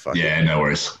minute. So fucking yeah, no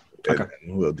worries. Okay.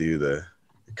 We'll do the.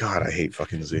 God, I hate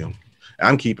fucking Zoom.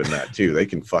 I'm keeping that too. They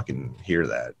can fucking hear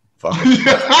that. Fucking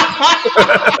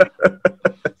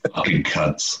fucking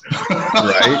cunts.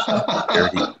 Right?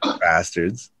 Dirty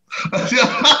bastards.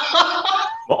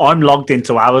 Well, I'm logged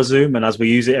into our Zoom, and as we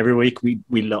use it every week,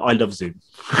 I love Zoom.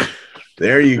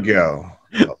 There you go.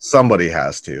 Well, somebody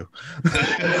has to.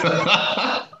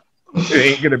 It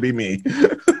ain't gonna be me.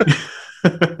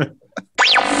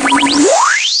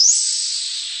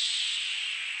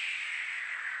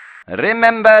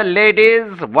 Remember,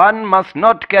 ladies, one must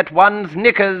not get one's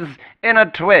knickers in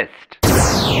a twist.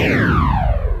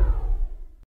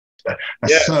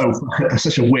 That's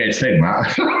such a weird thing,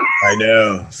 Matt. I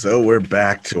know. So we're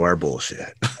back to our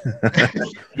bullshit.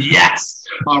 Yes,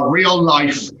 our real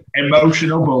life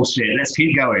emotional bullshit. Let's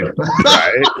keep going.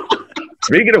 Right.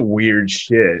 Speaking of weird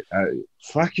shit,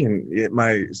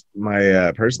 my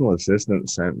personal assistant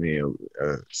sent me a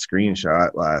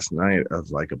screenshot last night of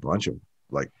like a bunch of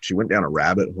she went down a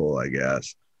rabbit hole, I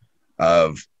guess,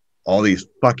 of all these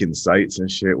fucking sites and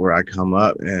shit where I come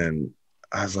up, and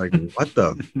I was like, what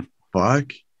the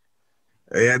fuck?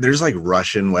 Yeah, there's like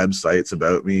Russian websites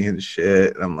about me and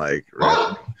shit. And I'm like,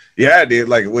 right. Yeah, dude,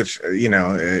 like, which, you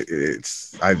know,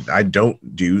 I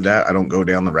don't do that. I don't go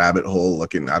down the rabbit hole I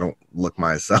don't look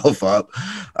myself up.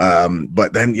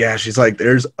 But then, yeah, she's like,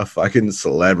 there's a fucking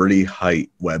celebrity height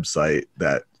website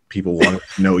that people want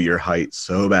to know your height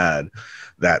so bad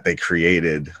that they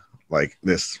created like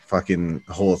this fucking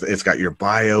whole it's got your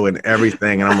bio and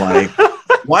everything. And I'm like,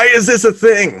 why is this a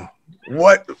thing?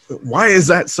 Why is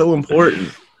that so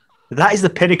important? That is the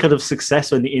pinnacle of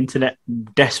success when the internet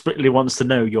desperately wants to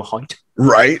know your height.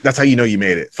 Right? That's how you know you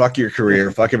made it. Fuck your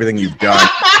career. Fuck everything you've done.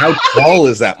 How tall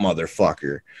is that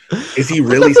motherfucker? Is he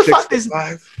really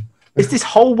 6'5"? Is this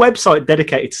whole website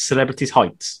dedicated to celebrities'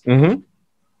 heights? Mm-hmm.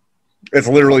 It's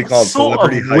literally called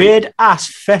Celebrity Heights. Weird ass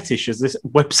fetish as this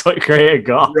website creator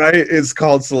got. Right? It's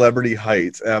called Celebrity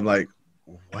Heights. And I'm like,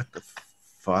 what the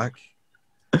fuck?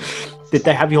 Did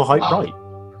they have your height right?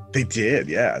 They did,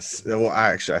 yes. Well,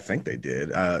 I think they did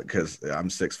because I'm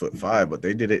 6'5", but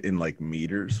they did it in like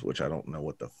meters, which I don't know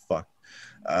what the fuck.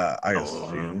 I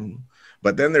assume.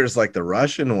 But then there's like the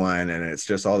Russian one, and it's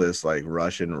just all this like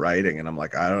Russian writing, and I'm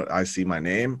like, I see my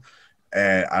name,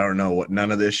 and I don't know what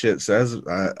none of this shit says.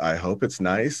 I hope it's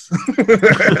nice.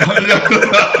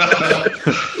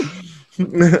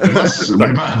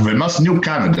 we must New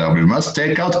Canada. We must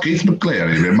take out Keith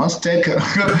McCleary.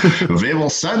 We will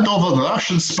send over the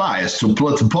Russian spies to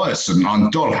put poison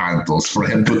on door handles for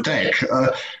him to take.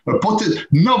 Put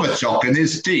Novichok in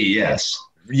his tea, yes.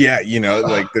 Yeah, you know,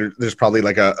 like there's probably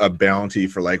like a bounty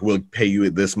for like, we'll pay you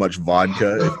this much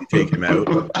vodka if you take him out.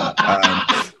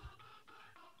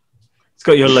 It's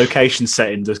got your location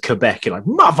settings as Quebec. You're like,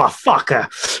 motherfucker.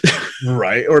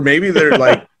 Right. Or maybe they're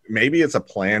like, maybe it's a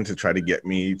plan to try to get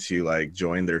me to like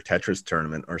join their Tetris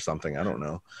tournament or something. I don't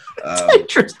know.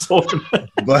 Tetris tournament.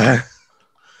 But,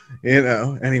 you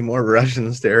know, any more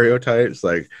Russian stereotypes?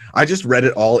 Like, I just read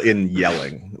it all in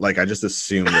yelling. Like, I just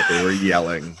assumed that they were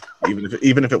yelling,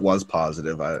 even if it was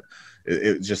positive.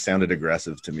 It just sounded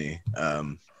aggressive to me.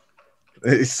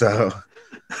 So,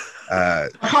 I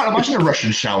can't imagine a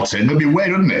Russian shouting. That'd be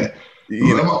weird, wouldn't it?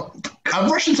 You know, have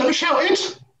Russians ever shouted?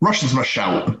 Russians must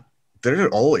shout. They're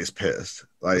always pissed.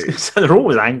 Like they're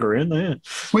always angry, aren't they?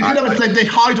 Well, they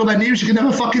hide all their news. You can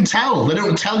never fucking tell. They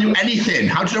don't tell you anything.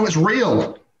 How do you know it's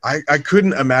real? I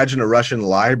couldn't imagine a Russian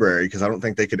library because I don't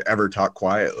think they could ever talk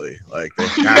quietly. Like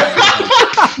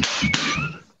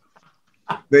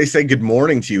they say good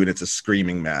morning to you and it's a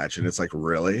screaming match, and it's like,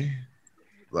 really?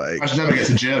 Like, I should never get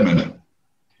to German.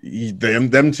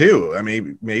 Them too. I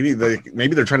mean, maybe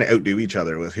they're trying to outdo each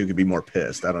other with who could be more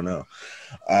pissed. I don't know.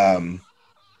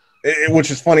 Which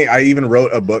is funny. I even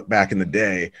wrote a book back in the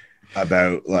day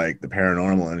about like the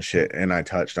paranormal and shit, and I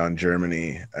touched on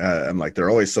Germany. I'm like, they're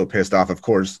always so pissed off. Of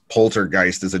course,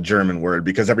 poltergeist is a German word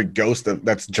because every ghost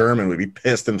that's German would be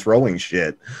pissed and throwing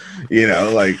shit. You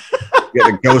know, like you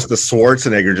get the ghost of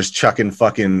Schwarzenegger just chucking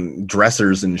fucking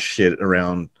dressers and shit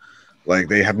around. Like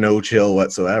they have no chill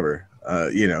whatsoever.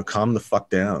 You know, calm the fuck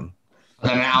down.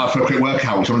 And an hour for a quick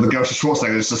workout, which one of the ghosts of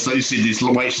Schwarzenegger is just so you see these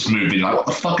weights moving, like, what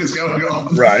the fuck is going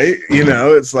on? Right? You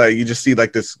know, it's like you just see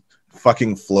like this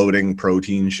fucking floating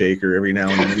protein shaker every now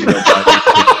and then.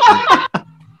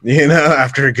 You know,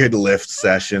 after a good lift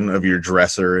session of your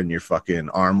dresser and your fucking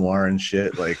armoire and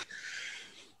shit. Like,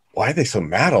 why are they so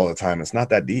mad all the time? It's not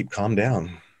that deep. Calm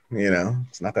down. You know,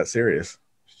 it's not that serious.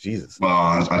 Jesus. Well,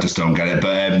 I just don't get it.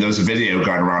 But there was a video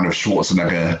going around of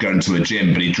Schwarzenegger going to a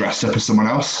gym, but he dressed up as someone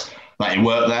else. Like he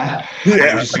worked there. Yeah. And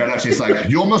he was just going up to, he's like,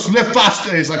 you must live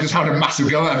faster. He's like, just having a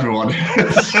massive go at everyone.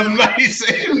 It's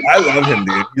amazing. I love him,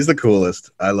 dude. He's the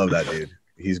coolest. I love that dude.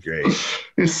 He's great.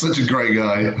 He's such a great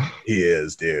guy. He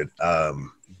is, dude.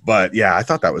 But yeah, I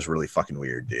thought that was really fucking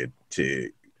weird, dude,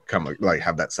 to come like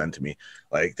have that sent to me.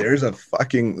 Like there's a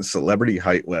fucking celebrity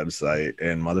height website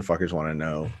and motherfuckers want to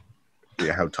know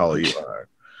how tall you are.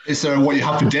 Is there what you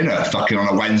have for dinner fucking on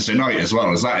a Wednesday night as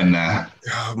well? Is that in there?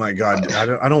 Oh my God.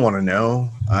 I don't want to know.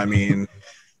 I mean,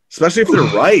 especially if they're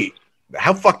right.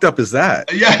 How fucked up is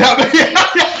that? Yeah.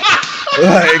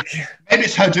 Like maybe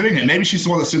it's her doing it. Maybe she's the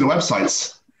one that's doing the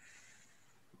websites.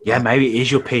 Yeah, maybe it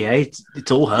is your PA.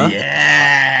 It's all her.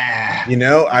 Yeah. You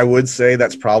know, I would say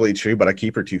that's probably true, but I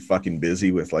keep her too fucking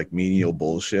busy with like menial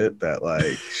bullshit that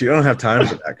like she don't have time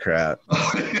for that crap.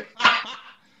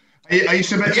 Are you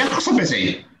so busy? Yeah, of course I'm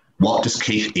busy. What does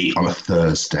Keith eat on a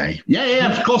Thursday?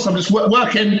 Yeah, of course I'm just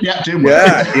working. Yeah, doing work.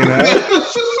 Yeah, you know.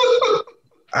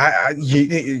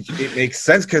 It makes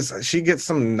sense because she gets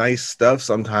some nice stuff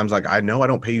sometimes. Like, I know I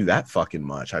don't pay you that fucking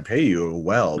much. I pay you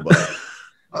well, but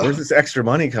where's this extra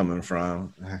money coming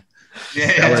from?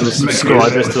 Yeah,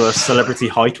 subscribers to a celebrity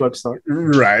height website.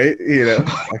 Right, you know,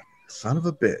 like, son of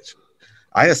a bitch.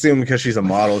 I assume because she's a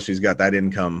model, she's got that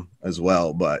income as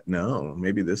well. But no,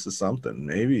 maybe this is something.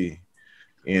 Maybe,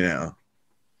 you know.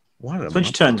 When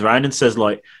she turns around and says,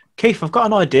 like, Keith, I've got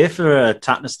an idea for a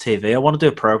Tattness TV. I want to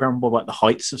do a program about the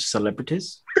heights of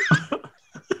celebrities.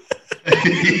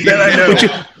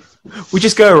 We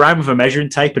just go around with a measuring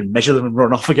tape and measure them and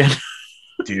run off again.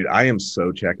 Dude, I am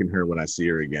so checking her when I see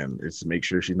her again. It's to make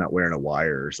sure she's not wearing a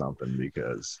wire or something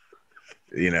because,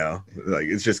 you know, like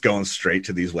it's just going straight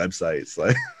to these websites.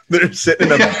 Like they're sitting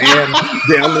in a van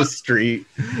down the street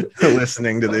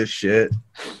listening to this shit.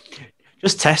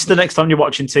 Just test the next time you're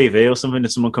watching TV or something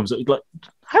and someone comes up like,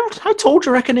 how tall do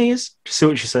you reckon he is? Just see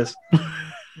what she says.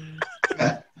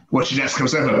 What she next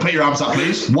comes over, put your arms up,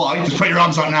 please. Why? Just put your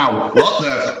arms up now. What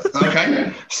the?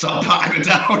 Okay. Stop patting it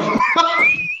down.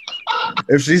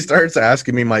 If she starts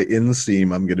asking me my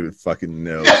inseam, I'm gonna fucking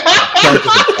know.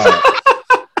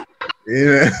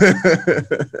 Yeah.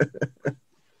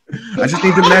 I just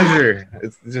need to measure.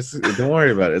 It's just don't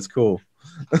worry about it. It's cool.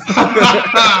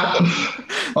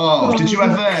 Oh, did you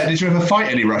ever fight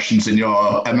any Russians in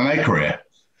your MMA career?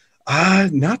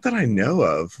 Not that I know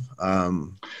of.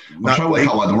 I'm trying to work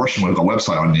out why the Russian one got a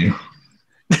website on you.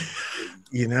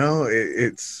 You know,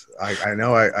 it's I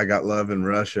know I got love in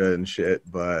Russia and shit,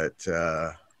 but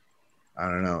I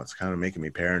don't know. It's kind of making me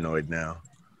paranoid now.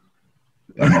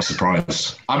 I'm not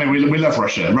surprised. I mean, we love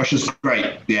Russia. Russia's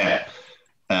great. Yeah.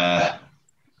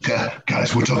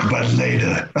 Guys, we'll talk about it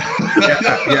later.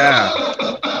 Yeah.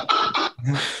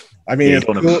 I mean, you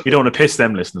don't want to piss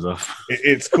them listeners off.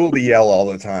 It's cool to yell all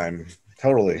the time.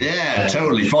 Totally. Yeah,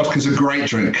 totally. Vodka's a great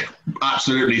drink.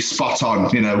 Absolutely spot on,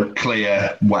 you know,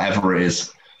 clear, whatever it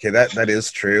is. Okay, that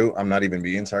is true. I'm not even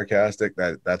being sarcastic.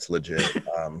 That's legit.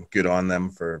 Good on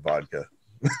them for vodka.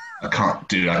 I can't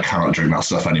drink that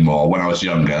stuff anymore. When I was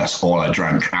younger, that's all I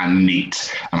drank, and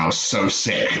neat. And I was so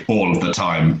sick all of the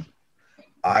time.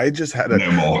 I just had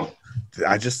no more.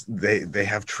 They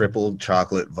have triple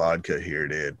chocolate vodka here,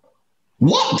 dude.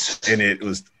 What? And it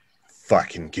was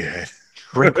fucking good.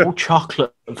 Triple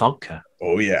chocolate vodka.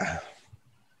 Oh yeah.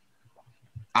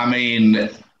 I mean,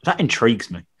 that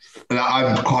intrigues me.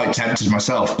 I'm quite tempted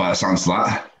myself by the sounds of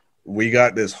that. We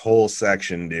got this whole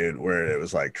section, dude, where it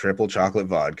was like triple chocolate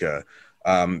vodka,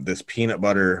 this peanut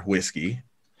butter whiskey.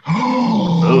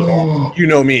 You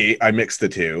know me, I mixed the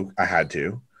two. I had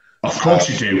to. Of course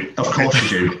you do. Of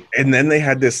course you do. And then they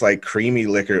had this like creamy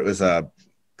liquor. It was a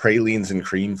pralines and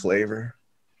cream flavor.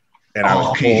 And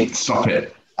stop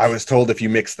it. I was told if you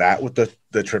mix that with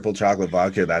the triple chocolate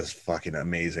vodka, that's fucking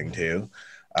amazing too.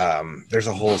 There's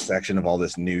a whole section of all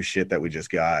this new shit that we just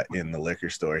got in the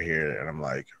liquor store here, and I'm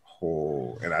like,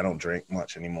 and I don't drink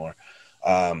much anymore.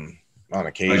 On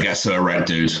occasion, I guess so, red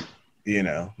dude. You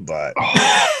know, but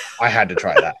I had to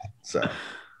try that. So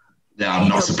yeah, I'm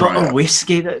not surprised. A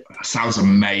whiskey that sounds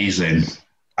amazing.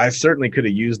 I certainly could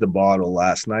have used the bottle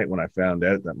last night when I found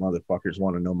out that motherfuckers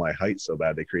want to know my height so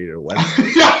bad they created a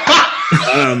website.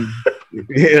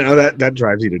 You know, that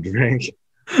drives you to drink.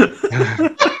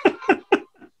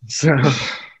 So,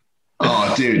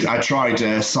 oh, dude, I tried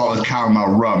salted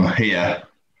caramel rum here.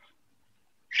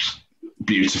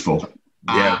 Beautiful.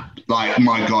 Yeah. Like,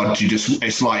 my God,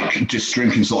 it's like just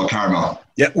drinking salted caramel.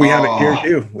 Yeah, we have it here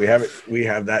too. We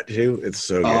have that too. It's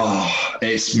so good. Oh,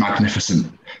 it's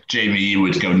magnificent. Jamie, you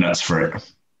would go nuts for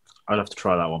it. I'd have to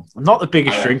try that one. I'm not the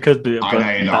biggest drinker, but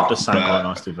that does sound quite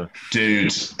nice to me.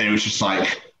 Dude, it was just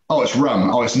like, oh, it's rum.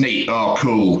 Oh, it's neat. Oh,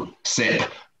 cool. Sip.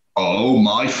 Oh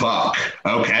my fuck.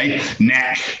 Okay.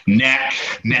 Neck.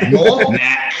 More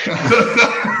neck.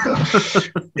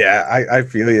 Yeah, I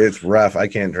feel you. It's rough. I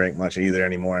can't drink much either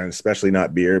anymore, and especially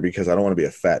not beer because I don't want to be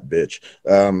a fat bitch.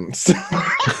 So,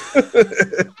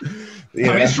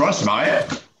 It's trust about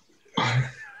it.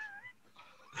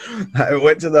 I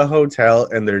went to the hotel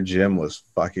and their gym was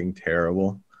fucking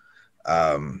terrible.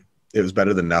 It was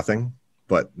better than nothing,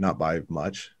 but not by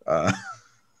much.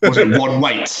 Was it one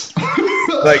weight?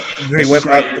 Like they went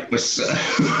up,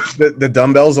 the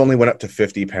dumbbells only went up to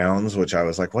 50 pounds, which I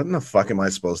was like, what in the fuck am I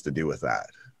supposed to do with that?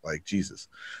 Like, Jesus.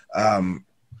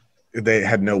 They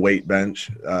had no weight bench.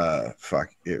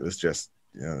 Fuck, it was just,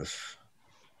 you know,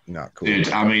 not cool.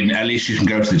 Dude, I mean, at least you can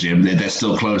go to the gym. They're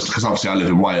still closed because obviously I live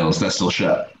in Wales. They're still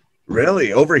shut.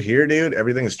 Really? Over here, dude,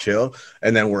 everything's chill.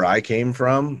 And then where I came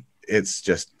from, it's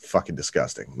just fucking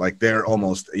disgusting. Like they're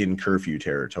almost in curfew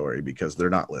territory because they're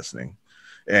not listening.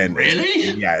 And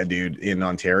really? Yeah, dude, in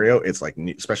Ontario, it's like,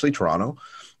 especially Toronto,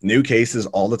 new cases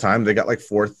all the time. They got like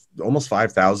almost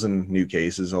 5,000 new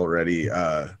cases already.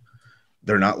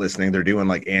 They're not listening. They're doing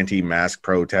like anti-mask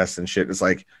protests and shit. It's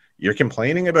like, you're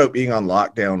complaining about being on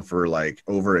lockdown for like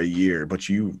over a year, but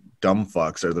you dumb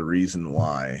fucks are the reason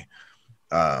why.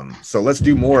 So let's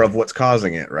do more of what's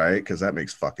causing it, right? Because that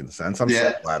makes fucking sense. I'm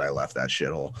so glad I left that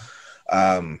shithole.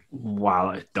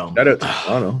 Wow, that's dumb. Shout out to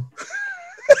Toronto.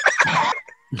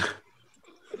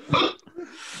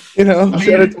 You know,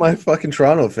 shout out to my fucking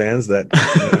Toronto fans that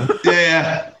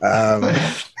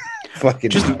fucking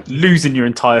just losing your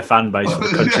entire fan base for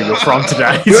the country you're from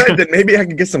today. Good, then maybe I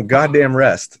could get some goddamn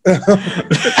rest.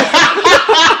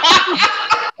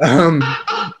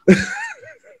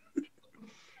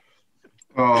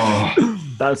 Oh,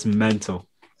 that's mental.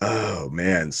 Oh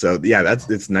man, so yeah,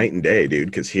 it's night and day, dude.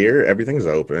 Because here everything's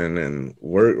open and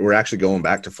we're actually going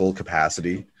back to full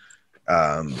capacity.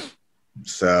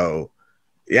 So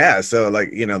yeah, so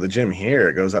like, you know, the gym here,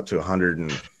 it goes up to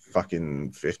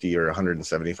 150 or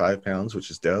 175 pounds,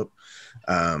 which is dope.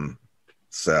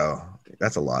 So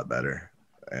that's a lot better.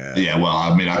 Yeah, well,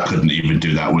 I mean, I couldn't even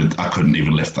do that I couldn't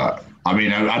even lift that. I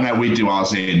mean, I know we do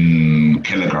ours in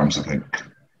kilograms, I think.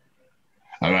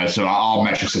 All right, so our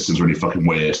metric system's really fucking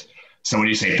weird. So when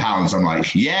you say pounds, I'm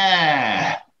like,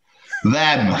 yeah,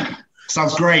 them.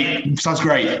 Sounds great.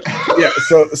 Yeah,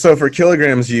 so for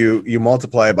kilograms, you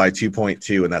multiply it by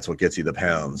 2.2, and that's what gets you the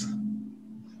pounds.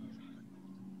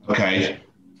 Okay.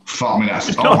 Fuck me,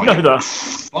 that's...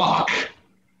 Fuck.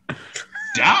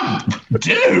 Damn,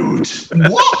 dude.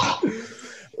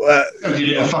 What? You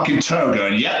need a fucking toe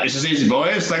going, yeah, this is easy,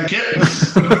 boys. Thank you.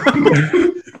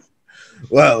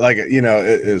 Well, like, you know,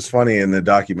 it was funny in the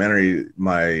documentary,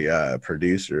 my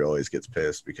producer always gets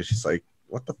pissed because she's like,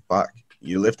 what the fuck?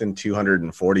 You're lifting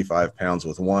 245 pounds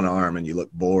with one arm and you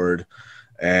look bored,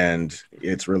 and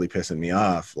it's really pissing me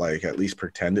off. Like, at least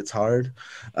pretend it's hard.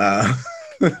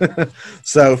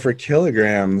 So for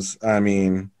kilograms, I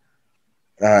mean,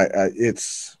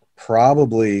 it's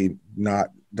probably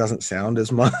doesn't sound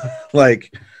as much.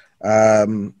 Like,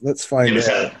 let's find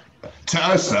out. To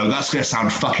us, though, that's going to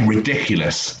sound fucking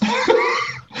ridiculous.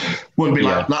 Wouldn't be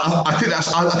like I think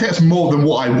that's more than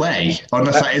what I weigh,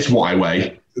 unless that is what I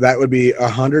weigh. That would be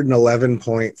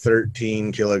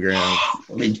 111.13 kilograms.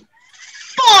 Holy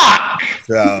fuck!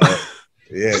 So,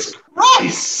 yeah.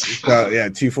 Christ! So, yeah,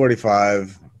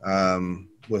 245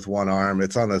 with one arm.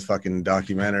 It's on this fucking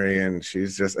documentary, and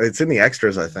it's in the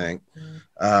extras, I think.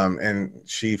 And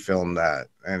she filmed that,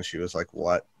 and she was like,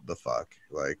 what the fuck?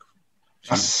 Like,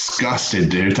 that's disgusting,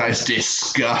 dude. That is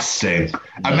disgusting.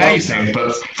 Amazing,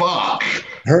 but fuck.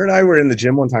 Her and I were in the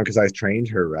gym one time because I trained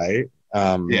her, right?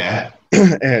 Yeah.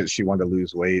 And she wanted to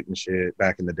lose weight and shit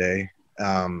back in the day.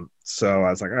 So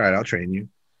I was like, all right, I'll train you.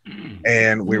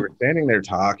 And we were standing there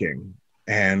talking,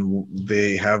 and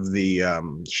they have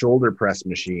the shoulder press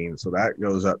machine, so that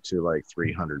goes up to like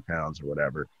 300 pounds or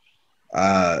whatever.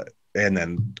 And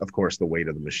then, of course, the weight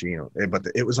of the machine. But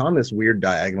it was on this weird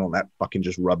diagonal, and that fucking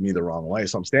just rubbed me the wrong way.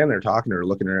 So I'm standing there talking to her,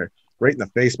 looking at her right in the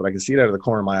face, but I could see it out of the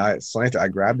corner of my eye. It's slanted. I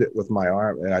grabbed it with my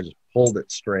arm, and I just pulled it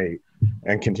straight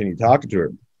and continued talking to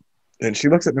her. And she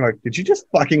looks at me like, did you just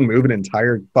fucking move an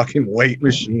entire fucking weight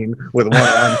machine with one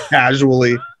arm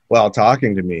casually while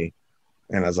talking to me?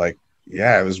 And I was like,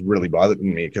 yeah, it was really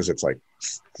bothering me because it's like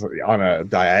on a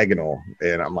diagonal.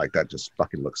 And I'm like, that just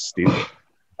fucking looks stupid.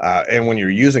 And when you're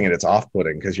using it, it's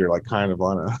off-putting because you're like kind of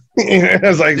on a. I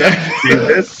was like,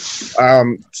 that's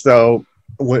stupid. So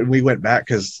when we went back,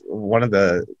 because one of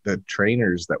the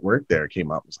trainers that worked there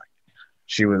came up, was like,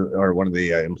 or one of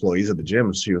the employees of the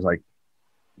gym, she was like,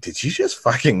 did you just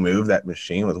fucking move that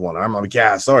machine with one arm? I'm like,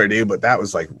 yeah, sorry, dude, but that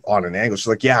was like on an angle. She's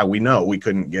like, yeah, we know, we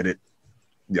couldn't get it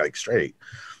like straight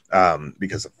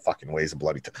because it fucking weighs a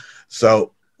bloody.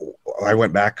 So I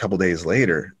went back a couple days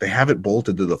later. They have it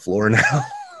bolted to the floor now.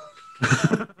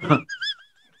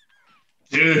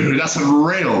 Dude, that's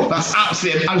unreal. That's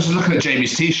absolutely. I was just looking at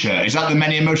Jamie's t-shirt. Is that the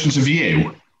many emotions of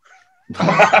you?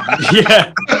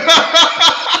 Yeah.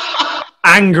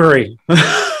 Angry.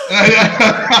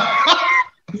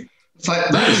 It's like,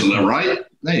 that doesn't look right.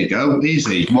 There you go.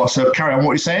 Easy. What? So carry on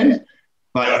what you're saying.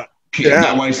 Like,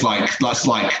 that weighs that's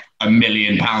like £1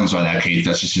 million right there, Keith.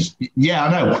 That's just yeah, I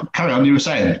know. Carry on. You were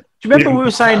saying. Do you remember we were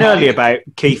saying earlier about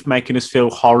Keith making us feel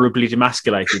horribly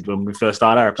demasculated when we first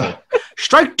started our episode?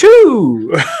 Strike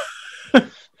two.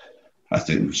 I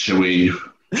think should we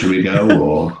go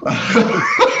or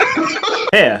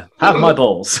here? Have my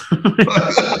balls.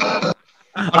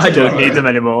 I don't need them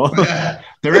anymore. Yeah,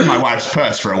 they're in my wife's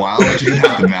purse for a while, but you can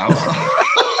have them now.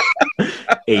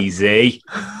 Easy.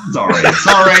 Sorry.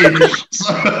 I'm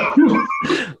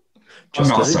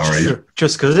not sorry.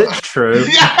 Just because it's true.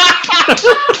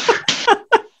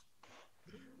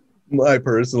 My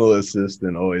personal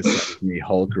assistant always sends me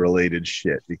Hulk-related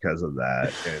shit because of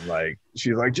that. And like,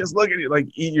 she's like, just look at you, like,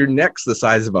 your neck's the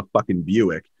size of a fucking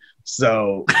Buick.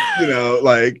 So,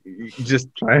 like, just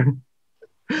try.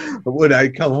 When I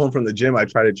come home from the gym, I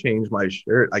try to change my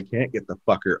shirt. I can't get the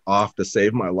fucker off to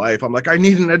save my life. I'm like, I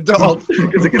need an adult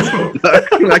because it gets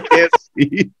stuck and I can't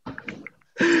see.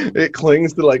 It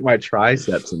clings to like my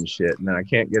triceps and shit, and then I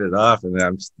can't get it off, and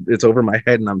then it's over my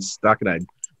head, and I'm stuck, and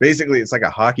basically it's like a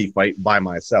hockey fight by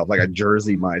myself, like a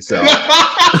jersey myself.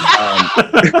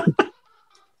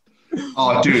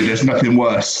 Oh, dude, there's nothing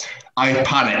worse. I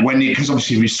panic because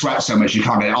obviously if you sweat so much you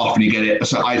can't get it off and you get it.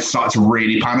 So I start to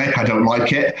really panic. I don't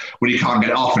like it when you can't get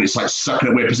it off and it's like stuck in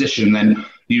a weird position. Then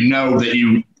you know that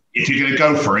if you're going to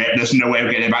go for it, there's no way of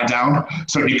getting it back down.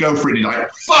 So when you go for it, you're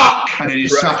like, fuck! And then you're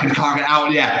stuck and can't get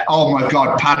out. Yeah. Oh my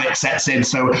God, panic sets in.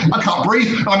 So I can't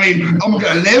breathe. I mean, am I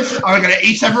going to live? Am I going to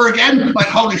eat ever again? Like,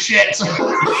 holy shit.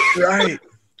 Right.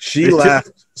 She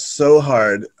laughed so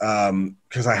hard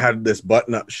because I had this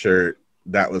button-up shirt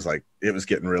that was like, it was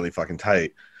getting really fucking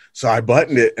tight. So I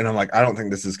buttoned it and I'm like, I don't think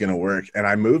this is going to work. And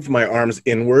I moved my arms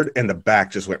inward and the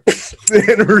back just went.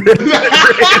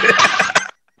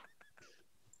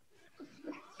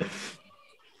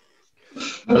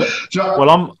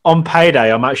 Well, on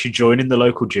payday, I'm actually joining the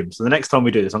local gym. So the next time we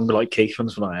do this, I'm going to be like Keith from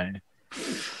tonight.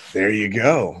 There you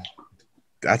go.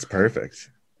 That's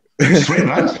perfect. Sweet,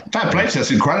 man. Fair play,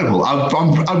 that's incredible. What I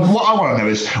want to know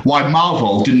is why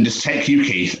Marvel didn't just take you,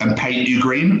 Keith, and paint you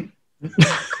green. Lou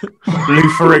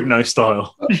Ferrigno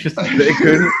style.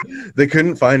 They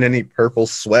couldn't find any purple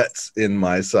sweats in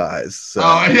my size. So.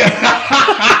 Oh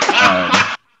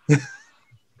yeah.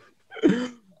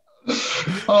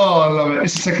 Oh, I love it.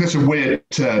 It's taking such a weird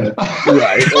turn.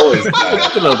 Right. Always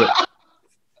a little bit.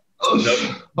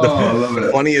 The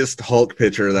funniest Hulk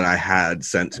picture that I had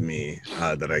sent to me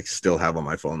that I still have on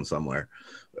my phone somewhere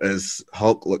is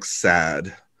Hulk looks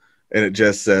sad. And it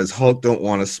just says, Hulk don't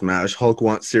want to smash. Hulk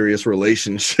wants serious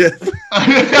relationship. And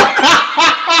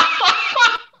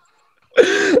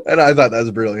I thought that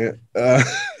was brilliant. That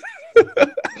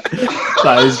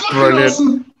is brilliant.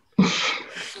 Awesome.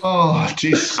 Oh,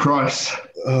 Jesus Christ.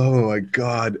 Oh, my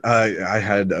God. I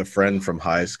had a friend from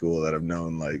high school that I've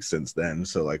known like since then.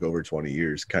 So like over 20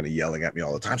 years kind of yelling at me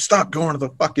all the time. Stop going to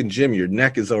the fucking gym. Your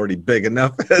neck is already big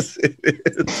enough as it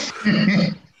is.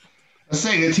 I'm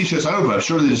saying the t-shirt's over.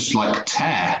 Surely there's like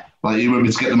tear. Like you want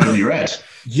me to get them over your head.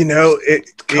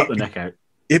 Cut the neck out.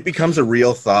 It becomes a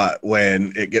real thought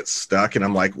when it gets stuck, and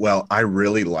I'm like, well, I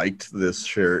really liked this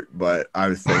shirt, but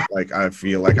I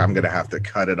feel like I'm gonna have to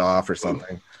cut it off or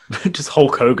something. Just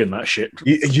Hulk Hogan that shit.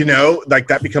 Like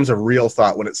that becomes a real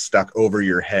thought when it's stuck over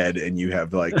your head and you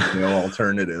have like no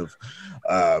alternative.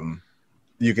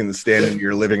 You can stand in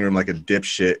your living room like a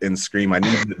dipshit and scream, "I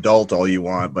need an adult," all you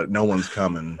want, but no one's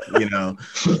coming, you know.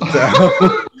 So,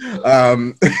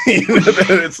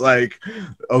 it's like,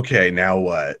 okay, now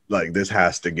what? Like, this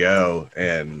has to go,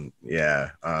 and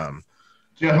yeah. Do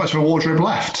you have much of a wardrobe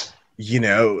left? You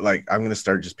know, like I'm gonna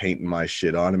start just painting my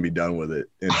shit on and be done with it.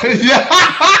 And, Yeah.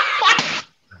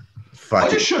 fuck I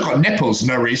it. just should have got nipples,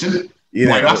 no reason. You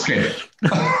Why know, asking?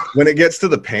 when it gets to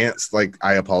the pants, like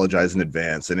I apologize in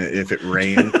advance, and if it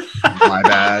rained, my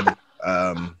bad.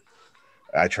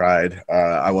 I tried.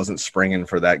 I wasn't springing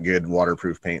for that good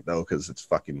waterproof paint though, because it's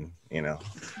fucking, you know.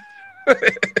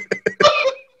 I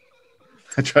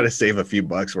try to save a few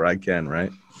bucks where I can,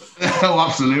 right? Oh,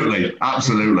 absolutely,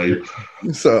 absolutely.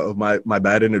 So my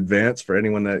bad in advance for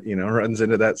anyone that, you know, runs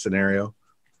into that scenario.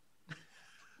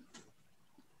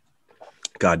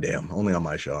 Goddamn, only on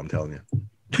my show, I'm telling you.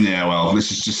 Yeah, well,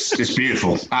 this is just, it's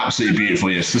beautiful. Absolutely beautiful.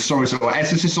 Yes, the stories are,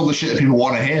 it's just all the shit that people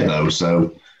want to hear, though.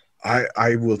 So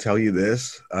I will tell you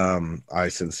this. I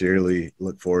sincerely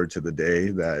look forward to the day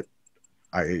that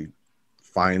I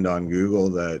find on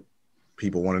Google that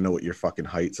people want to know what your fucking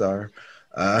heights are.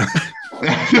 I'll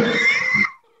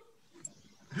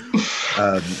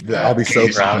be so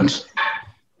proud.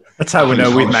 That's how we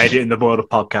know we've made it in the world of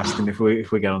podcasting if we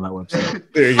get on that website.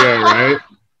 There you go, right?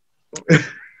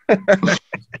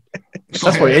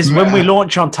 That's what it is. When we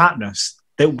launch on Tattness,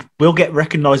 that we'll get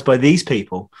recognised by these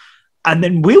people, and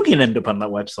then we'll get end up on that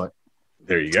website.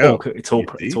 There you go. It's all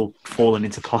falling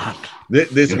into plan.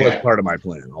 This was part of my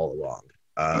plan all along.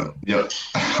 Yep.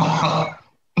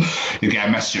 You get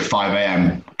a message at 5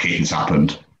 a.m. Keaton's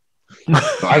happened.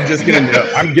 I'm just gonna know.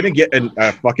 I'm gonna get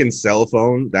a fucking cell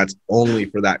phone that's only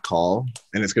for that call,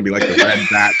 and it's gonna be like the red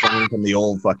bat phone from the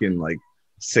old fucking like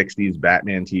 60s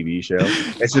Batman TV show.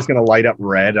 It's just gonna light up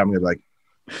red. I'm gonna be like,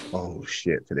 oh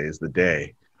shit, today's the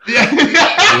day. Yeah.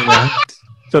 You know?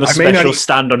 So a special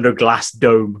stand under glass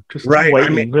dome, just right?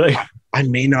 waiting. I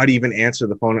may not even answer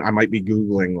the phone. I might be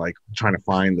Googling, like trying to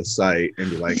find the site and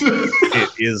be like, it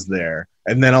is there.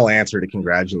 And then I'll answer to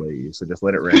congratulate you. So just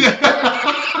let it ring.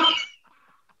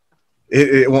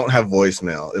 It won't have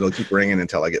voicemail. It'll keep ringing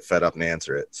until I get fed up and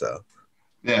answer it. So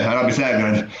Yeah, and I'll be there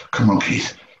going, come on,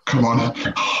 Keith. Come on.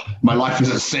 My life is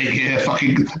at stake here.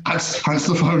 Fucking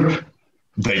answer the phone.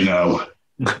 They know.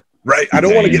 Right. I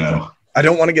don't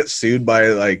want to get sued by,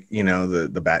 like, you know,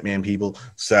 the Batman people.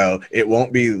 So it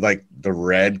won't be like the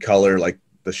red color like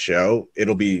the show.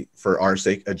 It'll be, for our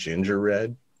sake, a ginger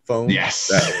red phone. Yes.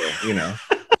 That will, you know.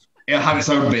 It'll have its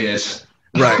own beard.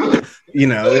 Right. You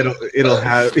know, it'll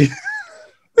have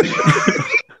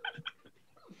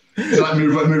So I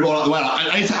move all out of the way.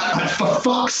 Like, for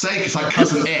fuck's sake, it's like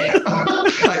Cousin It.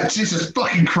 Like, Jesus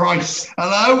fucking Christ.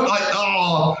 Hello? Like,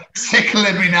 oh,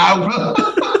 tickling me now.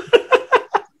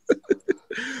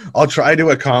 I'll try to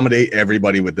accommodate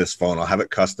everybody with this phone. I'll have it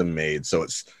custom made. So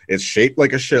it's shaped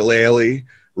like a shillelagh,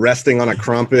 resting on a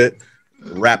crumpet,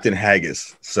 wrapped in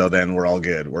haggis. So then we're all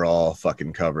good. We're all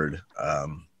fucking covered.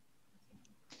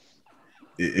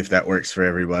 If that works for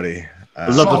everybody. I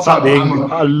love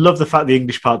the fact the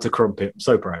English part's a crumpet. I'm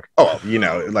so proud. Oh, you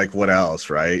know, like what else,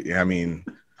 right? I mean,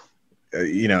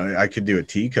 you know, I could do a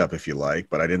teacup if you like,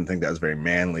 but I didn't think that was very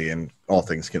manly. And all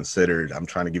things considered, I'm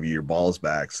trying to give you your balls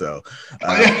back. So,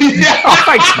 Oh,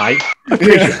 thanks, mate. I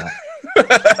appreciate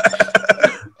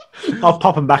that. I'll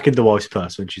pop them back in the wife's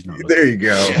purse when she's not looking. There you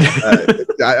go.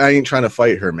 I ain't trying to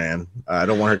fight her, man. I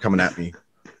don't want her coming at me.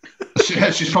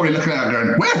 She's probably looking at her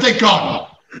going, where have they gone?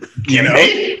 You know?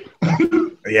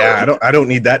 Yeah, I don't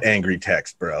need that angry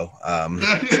text, bro.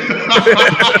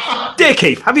 Dear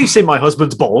Keith, have you seen my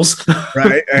husband's balls?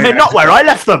 Right? They're not where I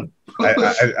left them.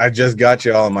 I just got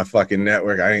you all on my fucking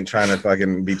network. I ain't trying to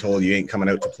fucking be told you ain't coming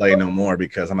out to play no more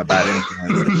because I'm a bad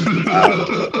influence.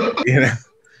 You know,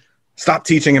 stop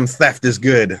teaching him theft is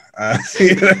good.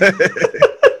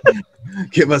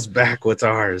 Give us back what's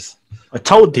ours. I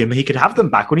told him he could have them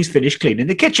back when he's finished cleaning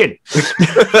the kitchen.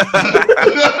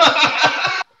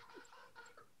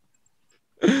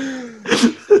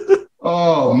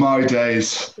 Oh, my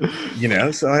days. You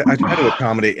know, so I try to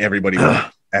accommodate everybody with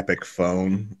an epic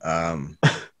phone.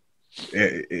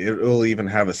 It will even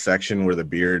have a section where the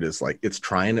beard is like, it's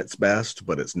trying its best,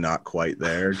 but it's not quite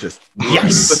there. Just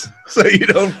yes, so you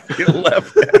don't feel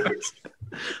left out.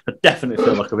 I definitely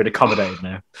feel like I've been accommodated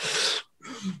now.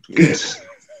 Yes.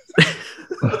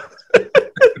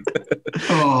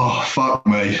 Oh, fuck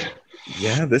me.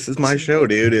 Yeah, this is my show,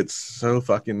 dude. It's so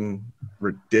fucking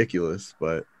ridiculous,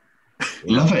 but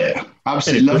love it.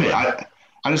 Absolutely love it. I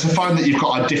just find that you've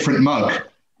got a different mug.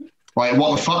 Like,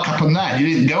 what the fuck happened there? You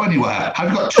didn't go anywhere.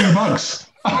 Have you got two mugs?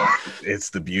 It's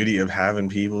the beauty of having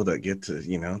people that get to,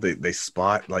 they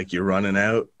spot like you're running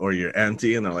out or you're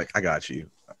empty, and they're like, I got you.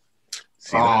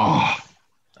 See that?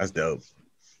 That's dope.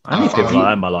 I need people like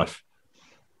that in my life.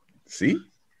 See?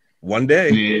 One day.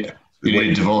 You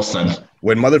need a divorce then.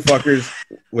 When motherfuckers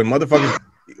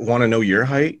want to know your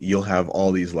height, you'll have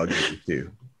all these luxuries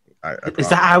too. Is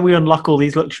that how we unlock all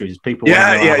these luxuries? People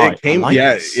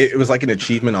it was like an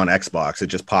achievement on Xbox. It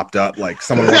just popped up like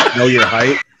someone wants to know your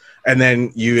height, and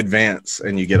then you advance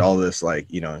and you get all this, like,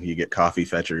 you get coffee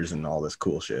fetchers and all this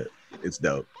cool shit. It's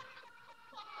dope.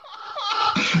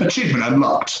 Achievement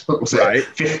unlocked. What was right?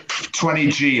 it?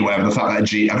 20G, whatever the fuck that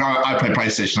G. I play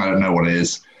PlayStation. I don't know what it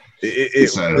is.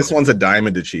 This one's a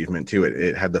diamond achievement too.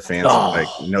 It had the fancy like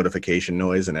notification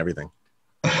noise and everything.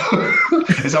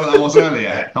 Is that what that was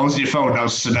earlier? That wasn't your phone. That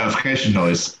was just a notification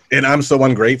noise. And I'm so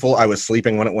ungrateful. I was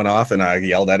sleeping when it went off, and I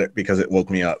yelled at it because it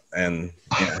woke me up. And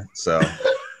so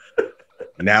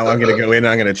now I'm gonna go in and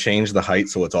I'm gonna change the height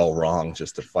so it's all wrong,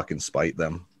 just to fucking spite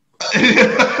them.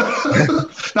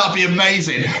 That'd be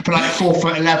amazing. But like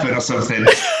 4'11" or something.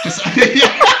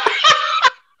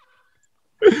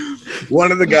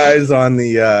 One of the guys on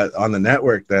the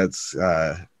network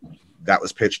that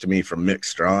was pitched to me from Mick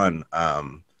Strawn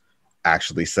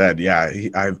actually said,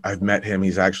 I've met him.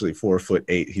 He's actually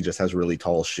 4'8". He just has really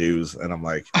tall shoes. And I'm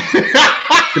like,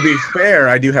 to be fair,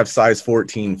 I do have size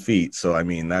 14 feet. So, I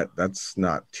mean, that's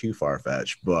not too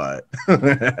far-fetched, but...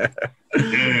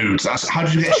 Dude, how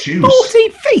did you get shoes?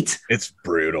 14 feet! It's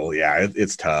brutal. Yeah,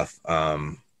 it's tough.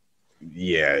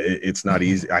 It's not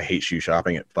easy. I hate shoe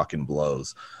shopping. It fucking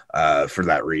blows for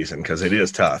that reason, because it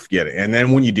is tough getting. And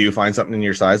then when you do find something in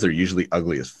your size, they're usually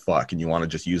ugly as fuck, and you want to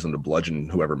just use them to bludgeon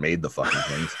whoever made the fucking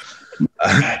things.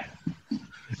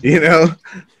 It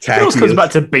always comes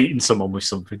back to beating someone with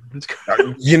something. It's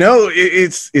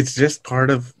just part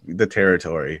of the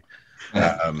territory.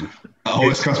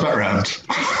 Always comes back around.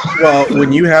 Well,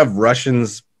 when you have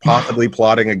Russians possibly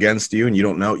plotting against you and you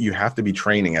don't know, you have to be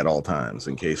training at all times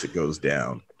in case it goes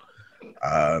down.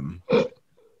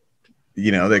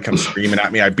 They come screaming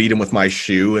at me. I beat them with my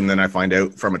shoe, and then I find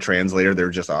out from a translator they're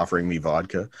just offering me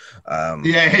vodka. In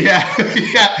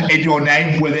your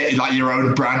name, with it like your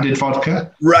own branded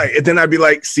vodka. Right. And then I'd be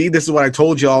like, see, this is what I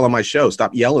told you all on my show.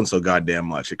 Stop yelling so goddamn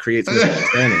much. It creates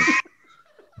misunderstanding.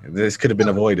 This could have been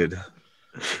avoided.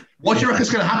 What do you reckon is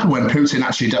going to happen when Putin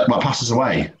actually passes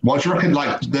away? What do you reckon?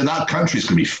 Like, that country's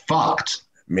going to be fucked.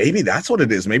 Maybe that's what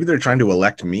it is. Maybe they're trying to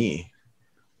elect me.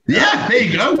 Yeah, there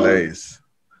you go.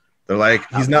 They're like,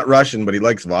 he's not Russian, but he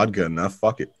likes vodka enough.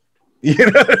 Fuck it. You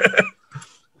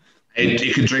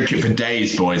can drink it for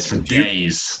days, boys, for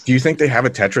days. Do you think they have a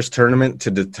Tetris tournament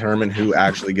to determine who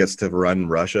actually gets to run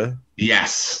Russia?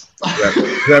 Yes.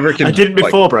 Whoever can, I didn't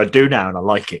before, but I do now, and I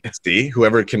like it. See,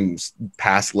 whoever can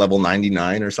pass level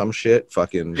 99 or some shit,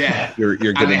 fucking, you're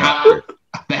good enough.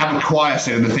 They have a choir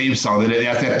singing the theme song. They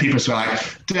have people who are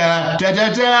like, da da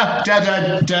da da da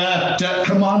da da da.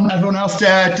 Come on, everyone else,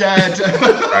 da da da.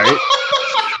 Right.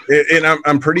 And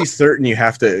I'm pretty certain you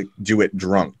have to do it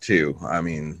drunk too. I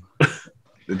mean,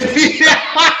 because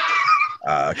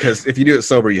if you do it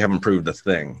sober, you haven't proved a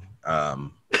thing.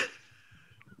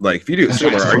 Like if you do it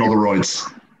sober,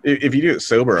 if you do it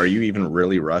sober, are you even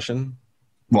really Russian?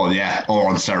 Well, yeah, or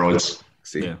on steroids.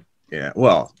 See, yeah.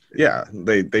 Well, yeah,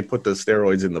 they put the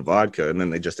steroids in the vodka and then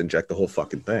they just inject the whole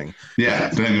fucking thing. Yeah,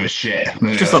 they don't give a shit.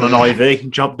 Just on an IV,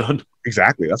 job done.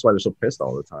 Exactly. That's why they're so pissed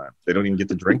all the time. They don't even get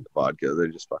to drink the vodka. They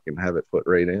just fucking have it put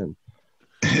right in.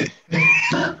 I'd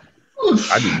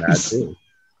be mad too.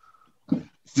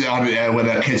 When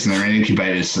they're kids and they're in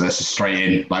incubators, so that's just straight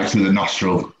in, like through the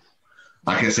nostril.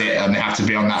 Like it's it, and they have to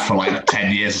be on that for like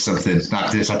 10 years or something.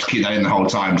 They just have to keep that in the whole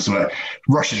time. So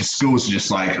Russian schools are just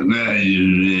like,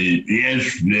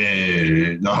 yes,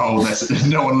 the whole.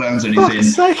 No one learns anything.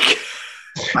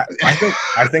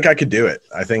 I think I could do it.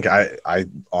 I think I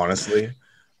honestly,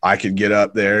 I could get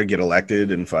up there, get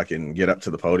elected, and fucking get up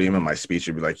to the podium, and my speech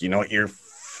would be like, you know what your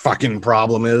fucking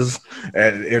problem is,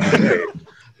 and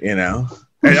and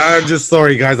I'm just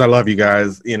sorry, guys. I love you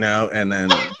guys, and then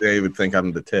they would think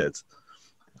I'm the tits.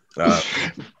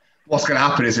 What's going to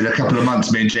happen is in a couple of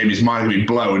months, me and Jamie's mind will be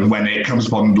blown when it comes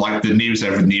upon like the news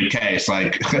over in the UK. It's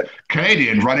like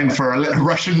Canadian running for a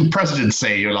Russian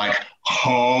presidency. You're like,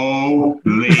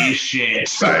 holy shit!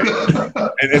 Right.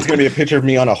 And it's going to be a picture of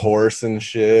me on a horse and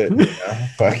shit.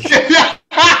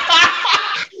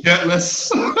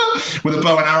 Shirtless with a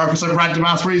bow and arrow for some random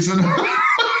ass reason.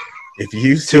 If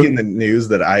you see in the news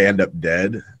that I end up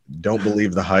dead, don't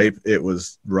believe the hype. It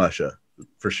was Russia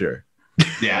for sure.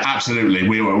 Yeah, absolutely.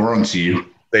 We're onto you.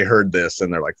 They heard this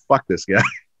and they're like, fuck this guy.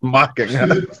 Mocking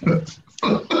us.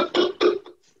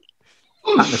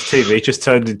 Tattness TV just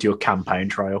turned into your campaign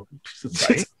trail.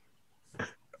 Right?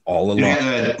 All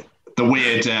along. The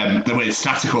weird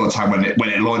static all the time when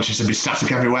it launches, and be static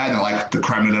everywhere, and like the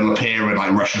Kremlin will appear and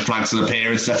like Russian flags will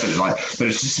appear and stuff, and like they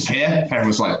just disappear.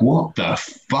 Everyone's like, "What the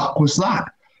fuck was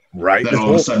that?" Right. Then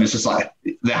all of a sudden, it's just like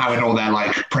they're having all their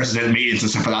like president meetings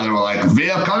and stuff like that. They're all like, "We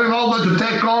are coming over to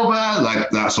take over," like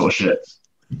that sort of shit.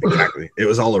 Exactly. It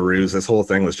was all a ruse. This whole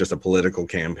thing was just a political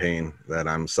campaign that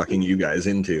I'm sucking you guys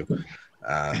into.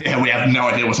 Yeah, we have no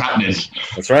idea what's happening.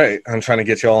 That's right. I'm trying to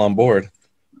get you all on board.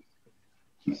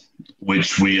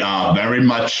 Which we are very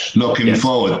much looking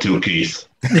forward to, Keith.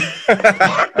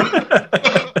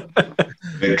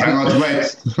 They cannot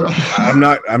wait.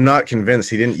 I'm not convinced.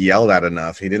 He didn't yell that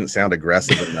enough. He didn't sound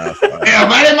aggressive enough. We are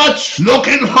very much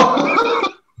looking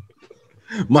forward.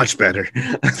 Much better.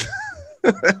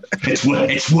 It's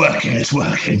working. It's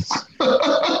working.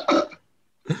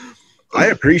 I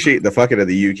appreciate the fucking of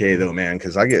the UK though, man,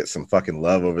 because I get some fucking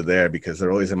love over there because they're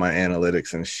always in my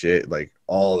analytics and shit like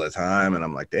all the time, and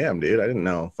I'm like, damn, dude, I didn't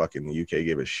know fucking the UK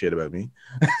gave a shit about me.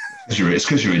 It's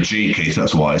because you're a G, Keith.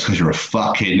 That's why. It's because you're a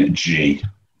fucking G.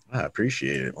 I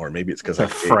appreciate it, or maybe it's because a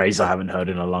phrase I haven't heard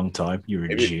in a long time. You're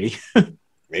a G.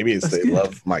 Maybe it's they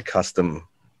love my custom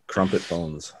crumpet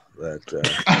phones. That.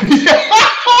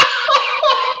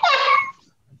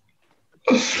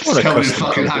 What a custom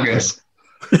fucking haggis.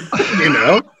 You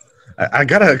know, I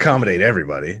gotta accommodate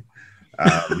everybody.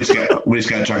 We just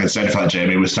get Dragon Stone for that,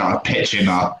 Jamie. We start pitching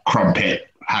our crumpet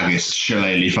haggis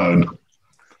shillelagh phone.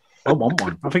 I want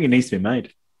one. I think it needs to be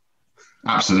made.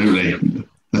 Absolutely.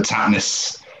 The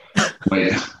Tattness.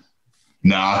 Wait.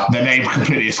 Nah, the name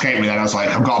completely escaped me then. I was like,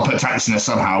 I've got to put Tattness in there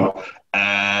somehow.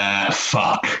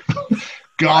 Fuck.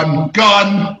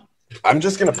 Gone. I'm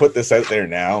just gonna put this out there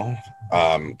now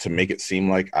to make it seem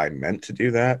like I meant to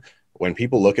do that. When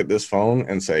people look at this phone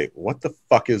and say, "What the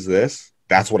fuck is this?"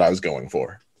 That's what I was going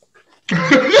for. That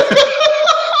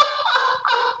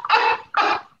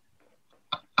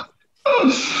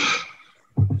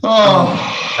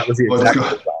was the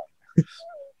exact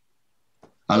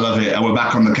I love it. And we're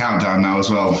back on the countdown now as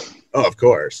well. Oh, of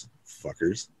course.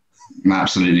 Fuckers.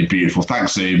 Absolutely beautiful.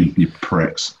 Thanks, Zoom, you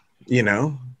pricks. You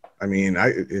know, I mean,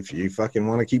 if you fucking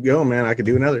want to keep going, man, I could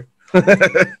do another.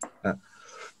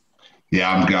 Yeah,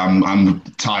 I'm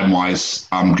time wise.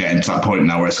 I'm getting to that point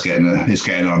now where it's getting on.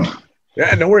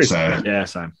 Yeah, no worries. So, yeah,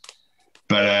 same.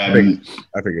 But I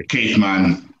figured. Keith,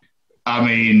 man, I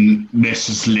mean, this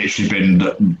has literally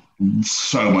been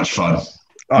so much fun.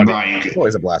 Oh, like, it's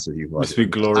always a blast with you. It's been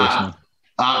glorious, man.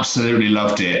 Absolutely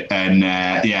loved it, and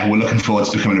yeah, we're looking forward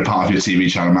to becoming a part of your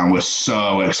TV channel, man. We're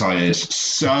so excited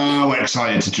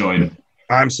to join.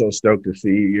 I'm so stoked to see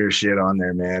your shit on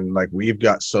there, man. Like, we've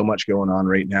got so much going on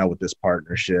right now with this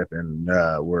partnership, and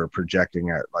we're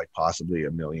projecting at like possibly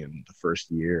 $1 million the first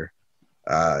year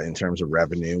in terms of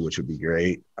revenue, which would be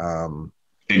great.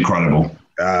 Incredible.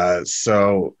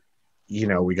 So, you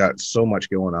know, we got so much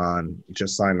going on. We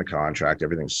just signed the contract.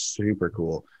 Everything's super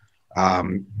cool.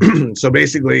 So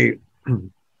basically,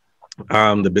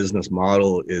 the business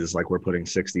model is like we're putting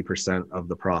 60% of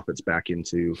the profits back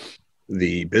into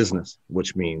the business,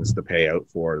 which means the payout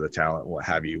for the talent, what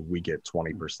have you, we get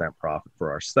 20% profit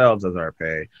for ourselves as our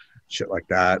pay, shit like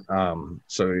that.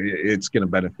 So it's going to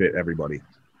benefit everybody.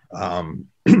 And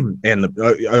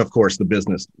of course, the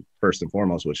business first and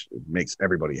foremost, which makes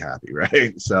everybody happy,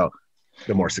 right? So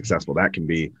the more successful that can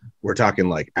be, we're talking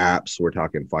like apps, we're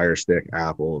talking Fire Stick,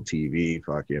 Apple TV,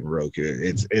 fucking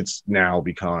Roku. It's now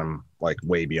become like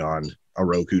way beyond a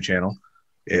Roku channel.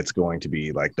 It's going to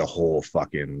be like the whole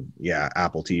fucking,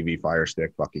 Apple TV, Fire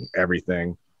Stick, fucking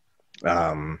everything.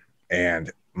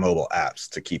 And mobile apps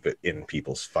to keep it in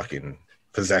people's fucking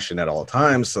possession at all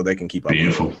times so they can keep up.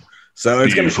 Beautiful. So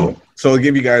it's going to be cool. So it'll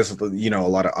give you guys, you know, a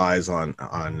lot of eyes on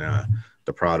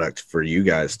the product for you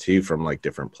guys too, from like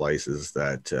different places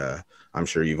that I'm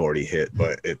sure you've already hit,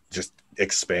 but it just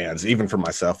expands even for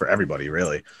myself, for everybody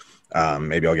really.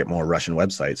 Maybe I'll get more Russian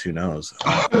websites. Who knows?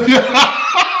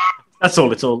 That's all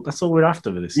we're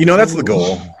after with this. You know, that's the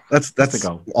goal. That's the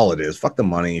goal. All it is. Fuck the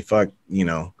money. Fuck, you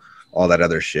know, all that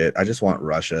other shit. I just want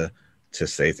Russia to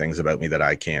say things about me that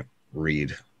I can't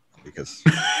read because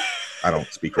I don't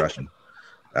speak Russian.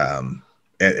 And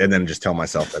then just tell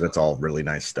myself that it's all really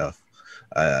nice stuff.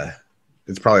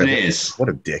 It's probably what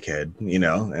a dickhead, you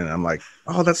know. And I'm like,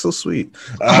 oh, that's so sweet.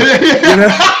 You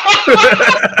know?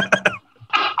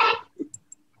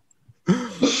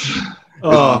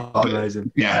 Oh,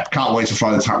 amazing. Yeah, can't wait to fly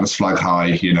the Tattness flag high.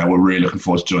 You know, we're really looking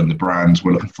forward to joining the brand.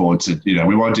 We're looking forward to, you know,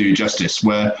 we want to do you justice.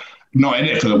 We're not in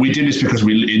it for that. We do this because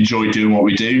we enjoy doing what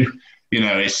we do.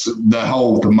 it's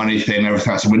the money thing,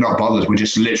 everything. So we're not bothered. We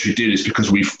just literally do this because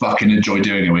we fucking enjoy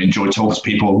doing it. We enjoy talking to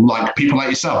people like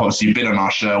yourself. Obviously, you've been on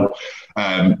our show,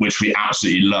 which we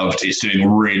absolutely loved. It's doing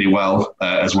really well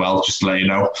as well, just to let you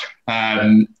know.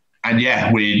 And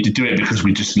yeah, we do it because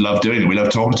we just love doing it. We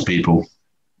love talking to people.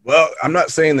 Well, I'm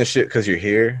not saying this shit because you're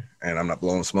here, and I'm not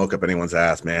blowing smoke up anyone's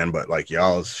ass, man. But like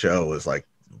y'all's show is like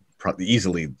probably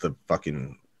easily the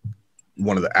fucking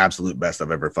one of the absolute best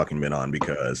I've ever fucking been on,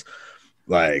 because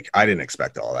like I didn't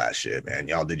expect all that shit, man.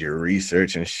 Y'all did your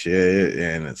research and shit,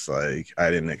 and it's like I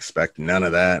didn't expect none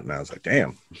of that, and I was like,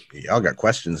 damn, y'all got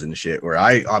questions and shit. Where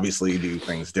I obviously do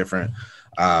things different,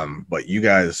 but you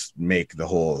guys make the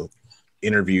whole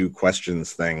interview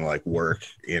questions thing like work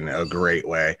in a great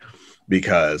way,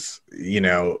 because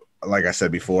like I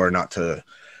said before, not to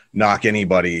knock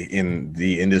anybody in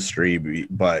the industry,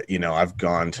 but I've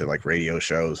gone to like radio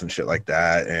shows and shit like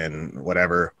that and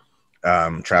whatever,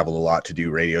 traveled a lot to do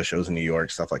radio shows in New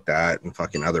York, stuff like that, and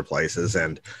fucking other places.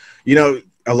 And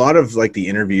a lot of like the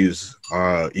interviews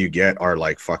you get are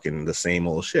like fucking the same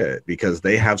old shit, because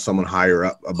they have someone higher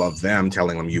up above them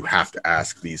telling them you have to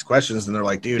ask these questions, and they're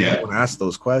like, dude, I don't ask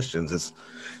those questions. It's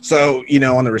so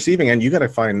on the receiving end, you got to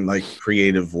find like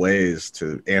creative ways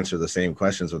to answer the same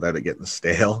questions without it getting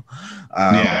stale.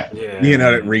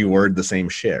 Reword the same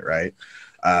shit, right?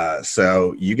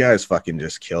 So you guys fucking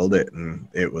just killed it, and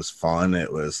it was fun.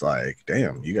 It was like,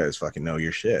 damn, you guys fucking know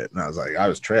your shit. And I was like, I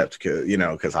was tripped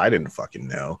because I didn't fucking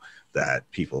know that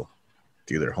people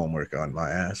do their homework on my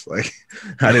ass. Like,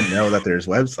 I didn't know that there's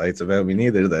websites about me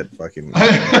neither that fucking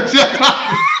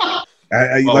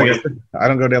I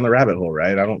don't go down the rabbit hole,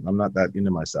 right? I'm not that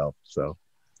into myself. So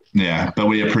yeah, but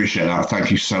we appreciate that.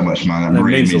 Thank you so much, man. That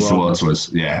really means the world to us.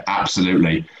 Yeah,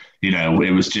 absolutely.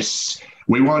 It was just,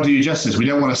 we want to do you justice. We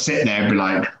don't want to sit there and be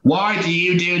like, why do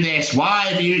you do this?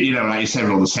 Why do you, like you said,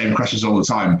 all the same questions all the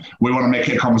time. We want to make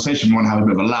it a conversation. We want to have a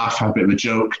bit of a laugh, have a bit of a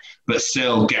joke, but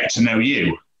still get to know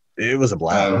you. It was a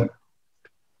blast.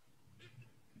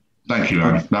 Thank you,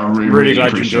 man. I really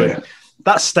glad you enjoyed it.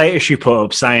 That status you put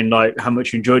up saying like how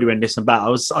much you enjoyed doing this and that,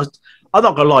 I'm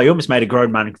not gonna lie, you almost made a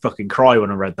grown man fucking cry when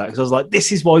I read that, because I was like,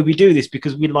 this is why we do this,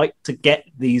 because we like to get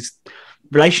these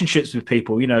relationships with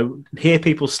people, hear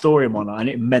people's story and whatnot, and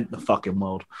it meant the fucking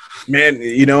world. Man,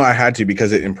 I had to,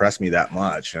 because it impressed me that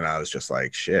much, and I was just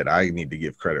like, shit, I need to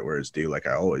give credit where it's due, like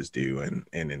I always do, and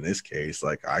in this case,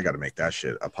 like I got to make that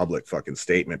shit a public fucking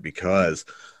statement, because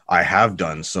I have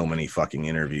done so many fucking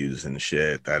interviews and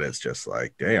shit that it's just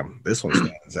like, damn, this one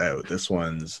stands out. This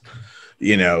one's,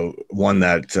 one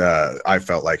that I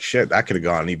felt like, shit, that could have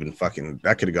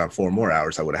gone 4 more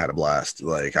hours. I would have had a blast.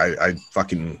 Like I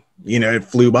fucking, it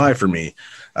flew by for me,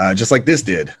 just like this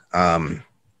did.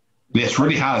 It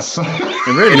really has. It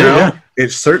really did, yeah.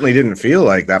 It certainly didn't feel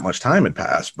like that much time had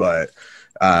passed, but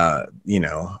I've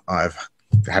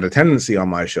had a tendency on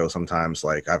my show sometimes,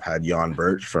 like I've had Jan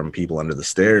Birch from People Under the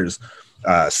Stairs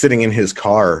sitting in his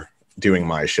car doing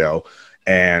my show,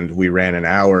 and we ran an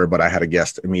hour, but I had a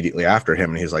guest immediately after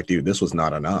him, and he's like, dude, this was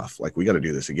not enough, like we got to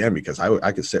do this again, because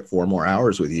I could sit 4 more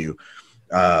hours with you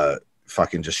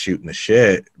fucking just shooting the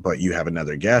shit, but you have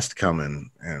another guest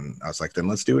coming. And I was like, then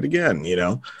let's do it again,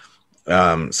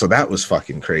 so that was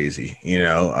fucking crazy,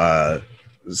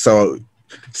 so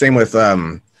same with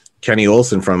Kenny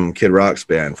Olson from Kid Rock's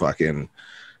band. Fucking,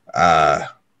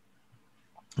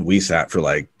 we sat for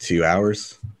like 2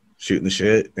 hours shooting the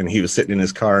shit, and he was sitting in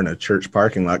his car in a church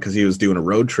parking lot because he was doing a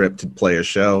road trip to play a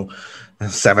show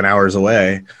 7 hours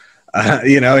away.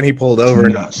 And he pulled over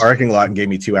in the parking lot and gave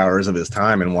me 2 hours of his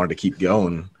time and wanted to keep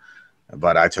going,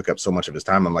 but I took up so much of his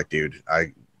time. I'm like, dude,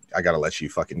 I gotta let you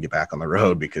fucking get back on the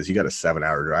road, because you got a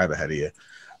 7-hour drive ahead of you.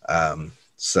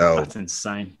 So that's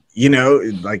insane.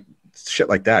 Like shit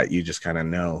like that, you just kind of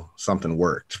know something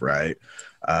worked, right?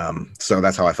 So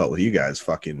that's how I felt with you guys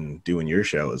fucking doing your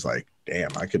show. Is like, damn,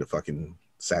 I could have fucking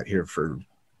sat here for a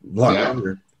lot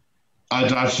longer. I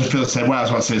just feel the same way. I was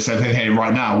about to say the same thing. Hey,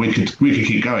 right now we could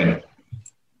keep going,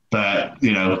 but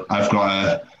I've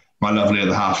got my lovely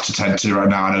other half to tend to right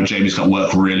now. I know Jamie's got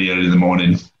work really early in the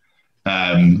morning.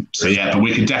 So yeah, but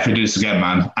we can definitely do this again,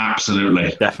 man.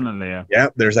 Absolutely. Definitely, yeah. Yeah,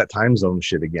 there's that time zone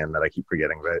shit again that I keep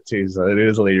forgetting about too. So it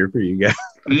is later for you guys.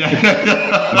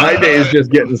 My day is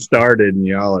just getting started, and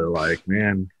y'all are like,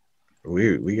 man,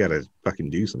 we gotta fucking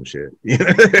do some shit.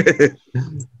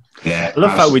 Yeah, I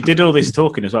love how we did all this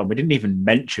talking as well. We didn't even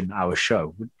mention our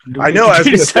show. I know. I was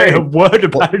going to say a word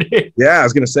about it. Yeah, I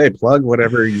was going to say, plug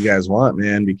whatever you guys want,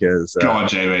 man, because... Go on,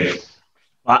 Jamie.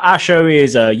 Our show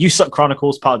is You Suck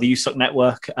Chronicles, part of the You Suck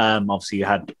Network. Obviously, you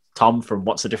had Tom from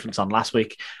What's the Difference on last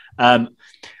week.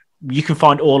 you can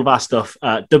find all of our stuff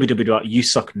at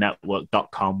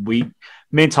www.yousucknetwork.com. Me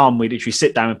and Tom, we literally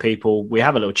sit down with people. We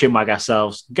have a little chinwag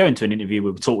ourselves, go into an interview.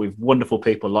 We talk with wonderful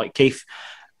people like Keith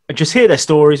and just hear their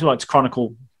stories. We like to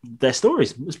chronicle their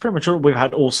stories. It's pretty much all. We've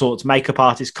had all sorts, makeup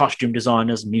artists, costume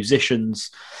designers,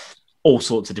 musicians, all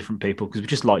sorts of different people, because we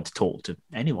just like to talk to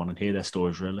anyone and hear their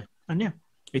stories, really. And yeah,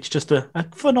 it's just a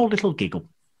fun old little giggle.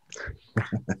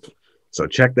 So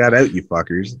check that out, you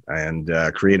fuckers, and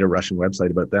create a Russian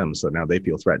website about them. So now they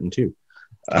feel threatened too.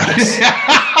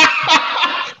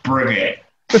 Bring it.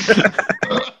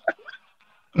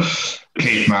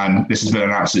 Keith, man, this has been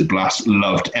an absolute blast.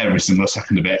 Loved every single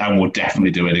second of it, and we'll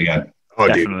definitely do it again. Oh,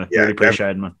 Definitely. dude. Yeah, really appreciate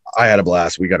it, man. I had a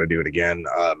blast. We got to do it again.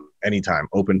 Anytime.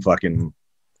 Open fucking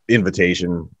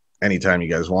invitation. Anytime you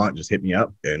guys want, just hit me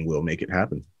up and we'll make it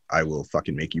happen. I will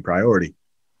fucking make you priority.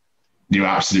 You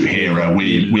absolute hero.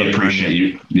 We appreciate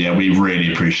you. Yeah, we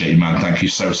really appreciate you, man. Thank you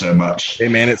so much. Hey,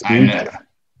 man, it's and, good.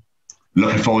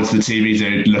 Looking forward to the TV,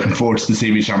 dude. Looking forward to the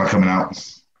TV channel coming out.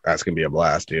 That's going to be a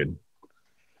blast, dude.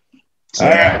 So,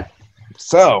 all right.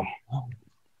 So,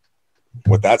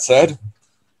 with that said,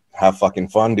 have fucking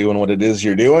fun doing what it is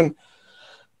you're doing.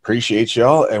 Appreciate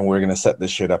y'all, and we're going to set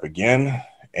this shit up again.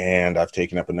 And I've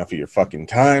taken up enough of your fucking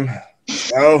time.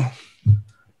 So,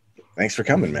 thanks for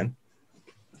coming, man.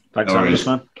 Thanks so much,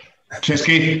 man. Cheers,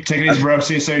 Keith. Take it easy, bro.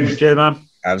 See you soon. Cheers, man.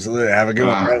 Absolutely. Have a good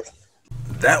one, bro.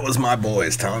 That was my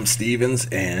boys, Tom Stevens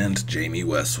and Jamie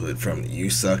Westwood from the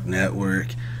You Suck Network,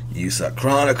 You Suck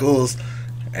Chronicles,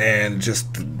 and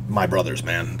just my brothers,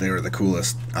 man. They were the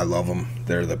coolest. I love them.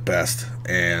 They're the best.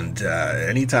 And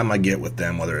anytime I get with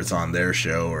them, whether it's on their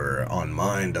show or on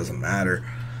mine, doesn't matter,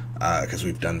 because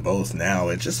we've done both now,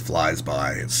 it just flies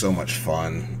by. It's so much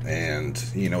fun. And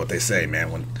you know what they say,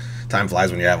 man, when time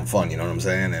flies when you're having fun, you know what I'm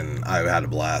saying? And I've had a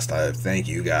blast. I thank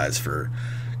you guys for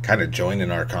kind of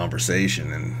joining our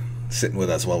conversation and sitting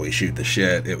with us while we shoot the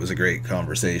shit. It was a great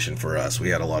conversation for us. We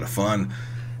had a lot of fun,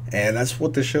 and that's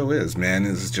what the show is, man.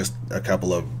 It's just a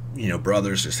couple of, you know,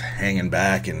 brothers just hanging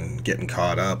back and getting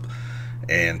caught up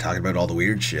and talking about all the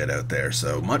weird shit out there.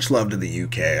 So much love to the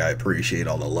UK. I appreciate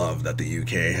all the love that the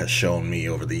UK has shown me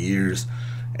over the years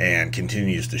and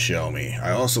continues to show me.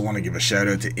 I also want to give a shout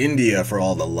out to India for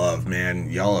all the love, man.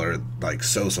 Y'all are like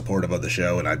so supportive of the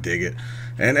show, and I dig it.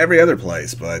 And every other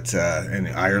place, but in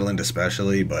Ireland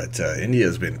especially, but India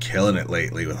has been killing it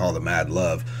lately with all the mad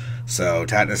love. So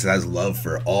Tattness has love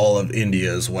for all of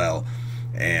India as well,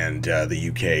 and the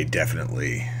UK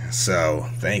definitely. So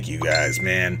thank you guys,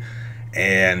 man.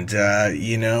 And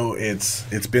you know,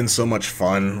 it's been so much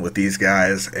fun with these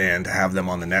guys, and to have them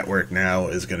on the network now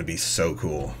is going to be so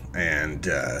cool. And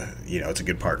you know, it's a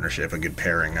good partnership, a good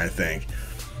pairing, I think.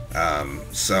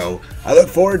 So I look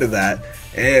forward to that.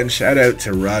 And shout out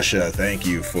to Russia. Thank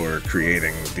you for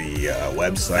creating the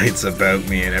websites about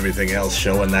me and everything else,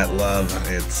 showing that love.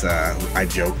 It's I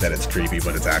joke that it's creepy,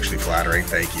 but it's actually flattering.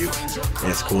 Thank you.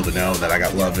 It's cool to know that I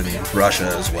got love in Russia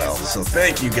as well. So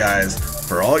thank you guys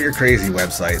for all your crazy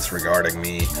websites regarding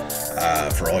me,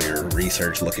 for all your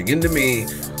research looking into me,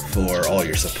 for all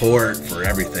your support, for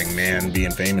everything, man.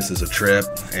 Being famous is a trip,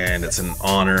 and it's an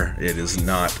honor. It is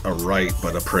not a right,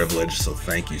 but a privilege. So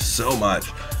thank you so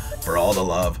much for all the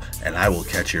love, and I will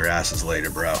catch your asses later,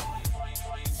 bro. I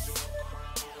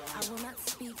will not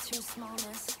speak to your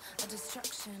smallness, a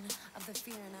destruction of the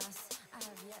fear in us. I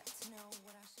have yet to know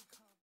what I should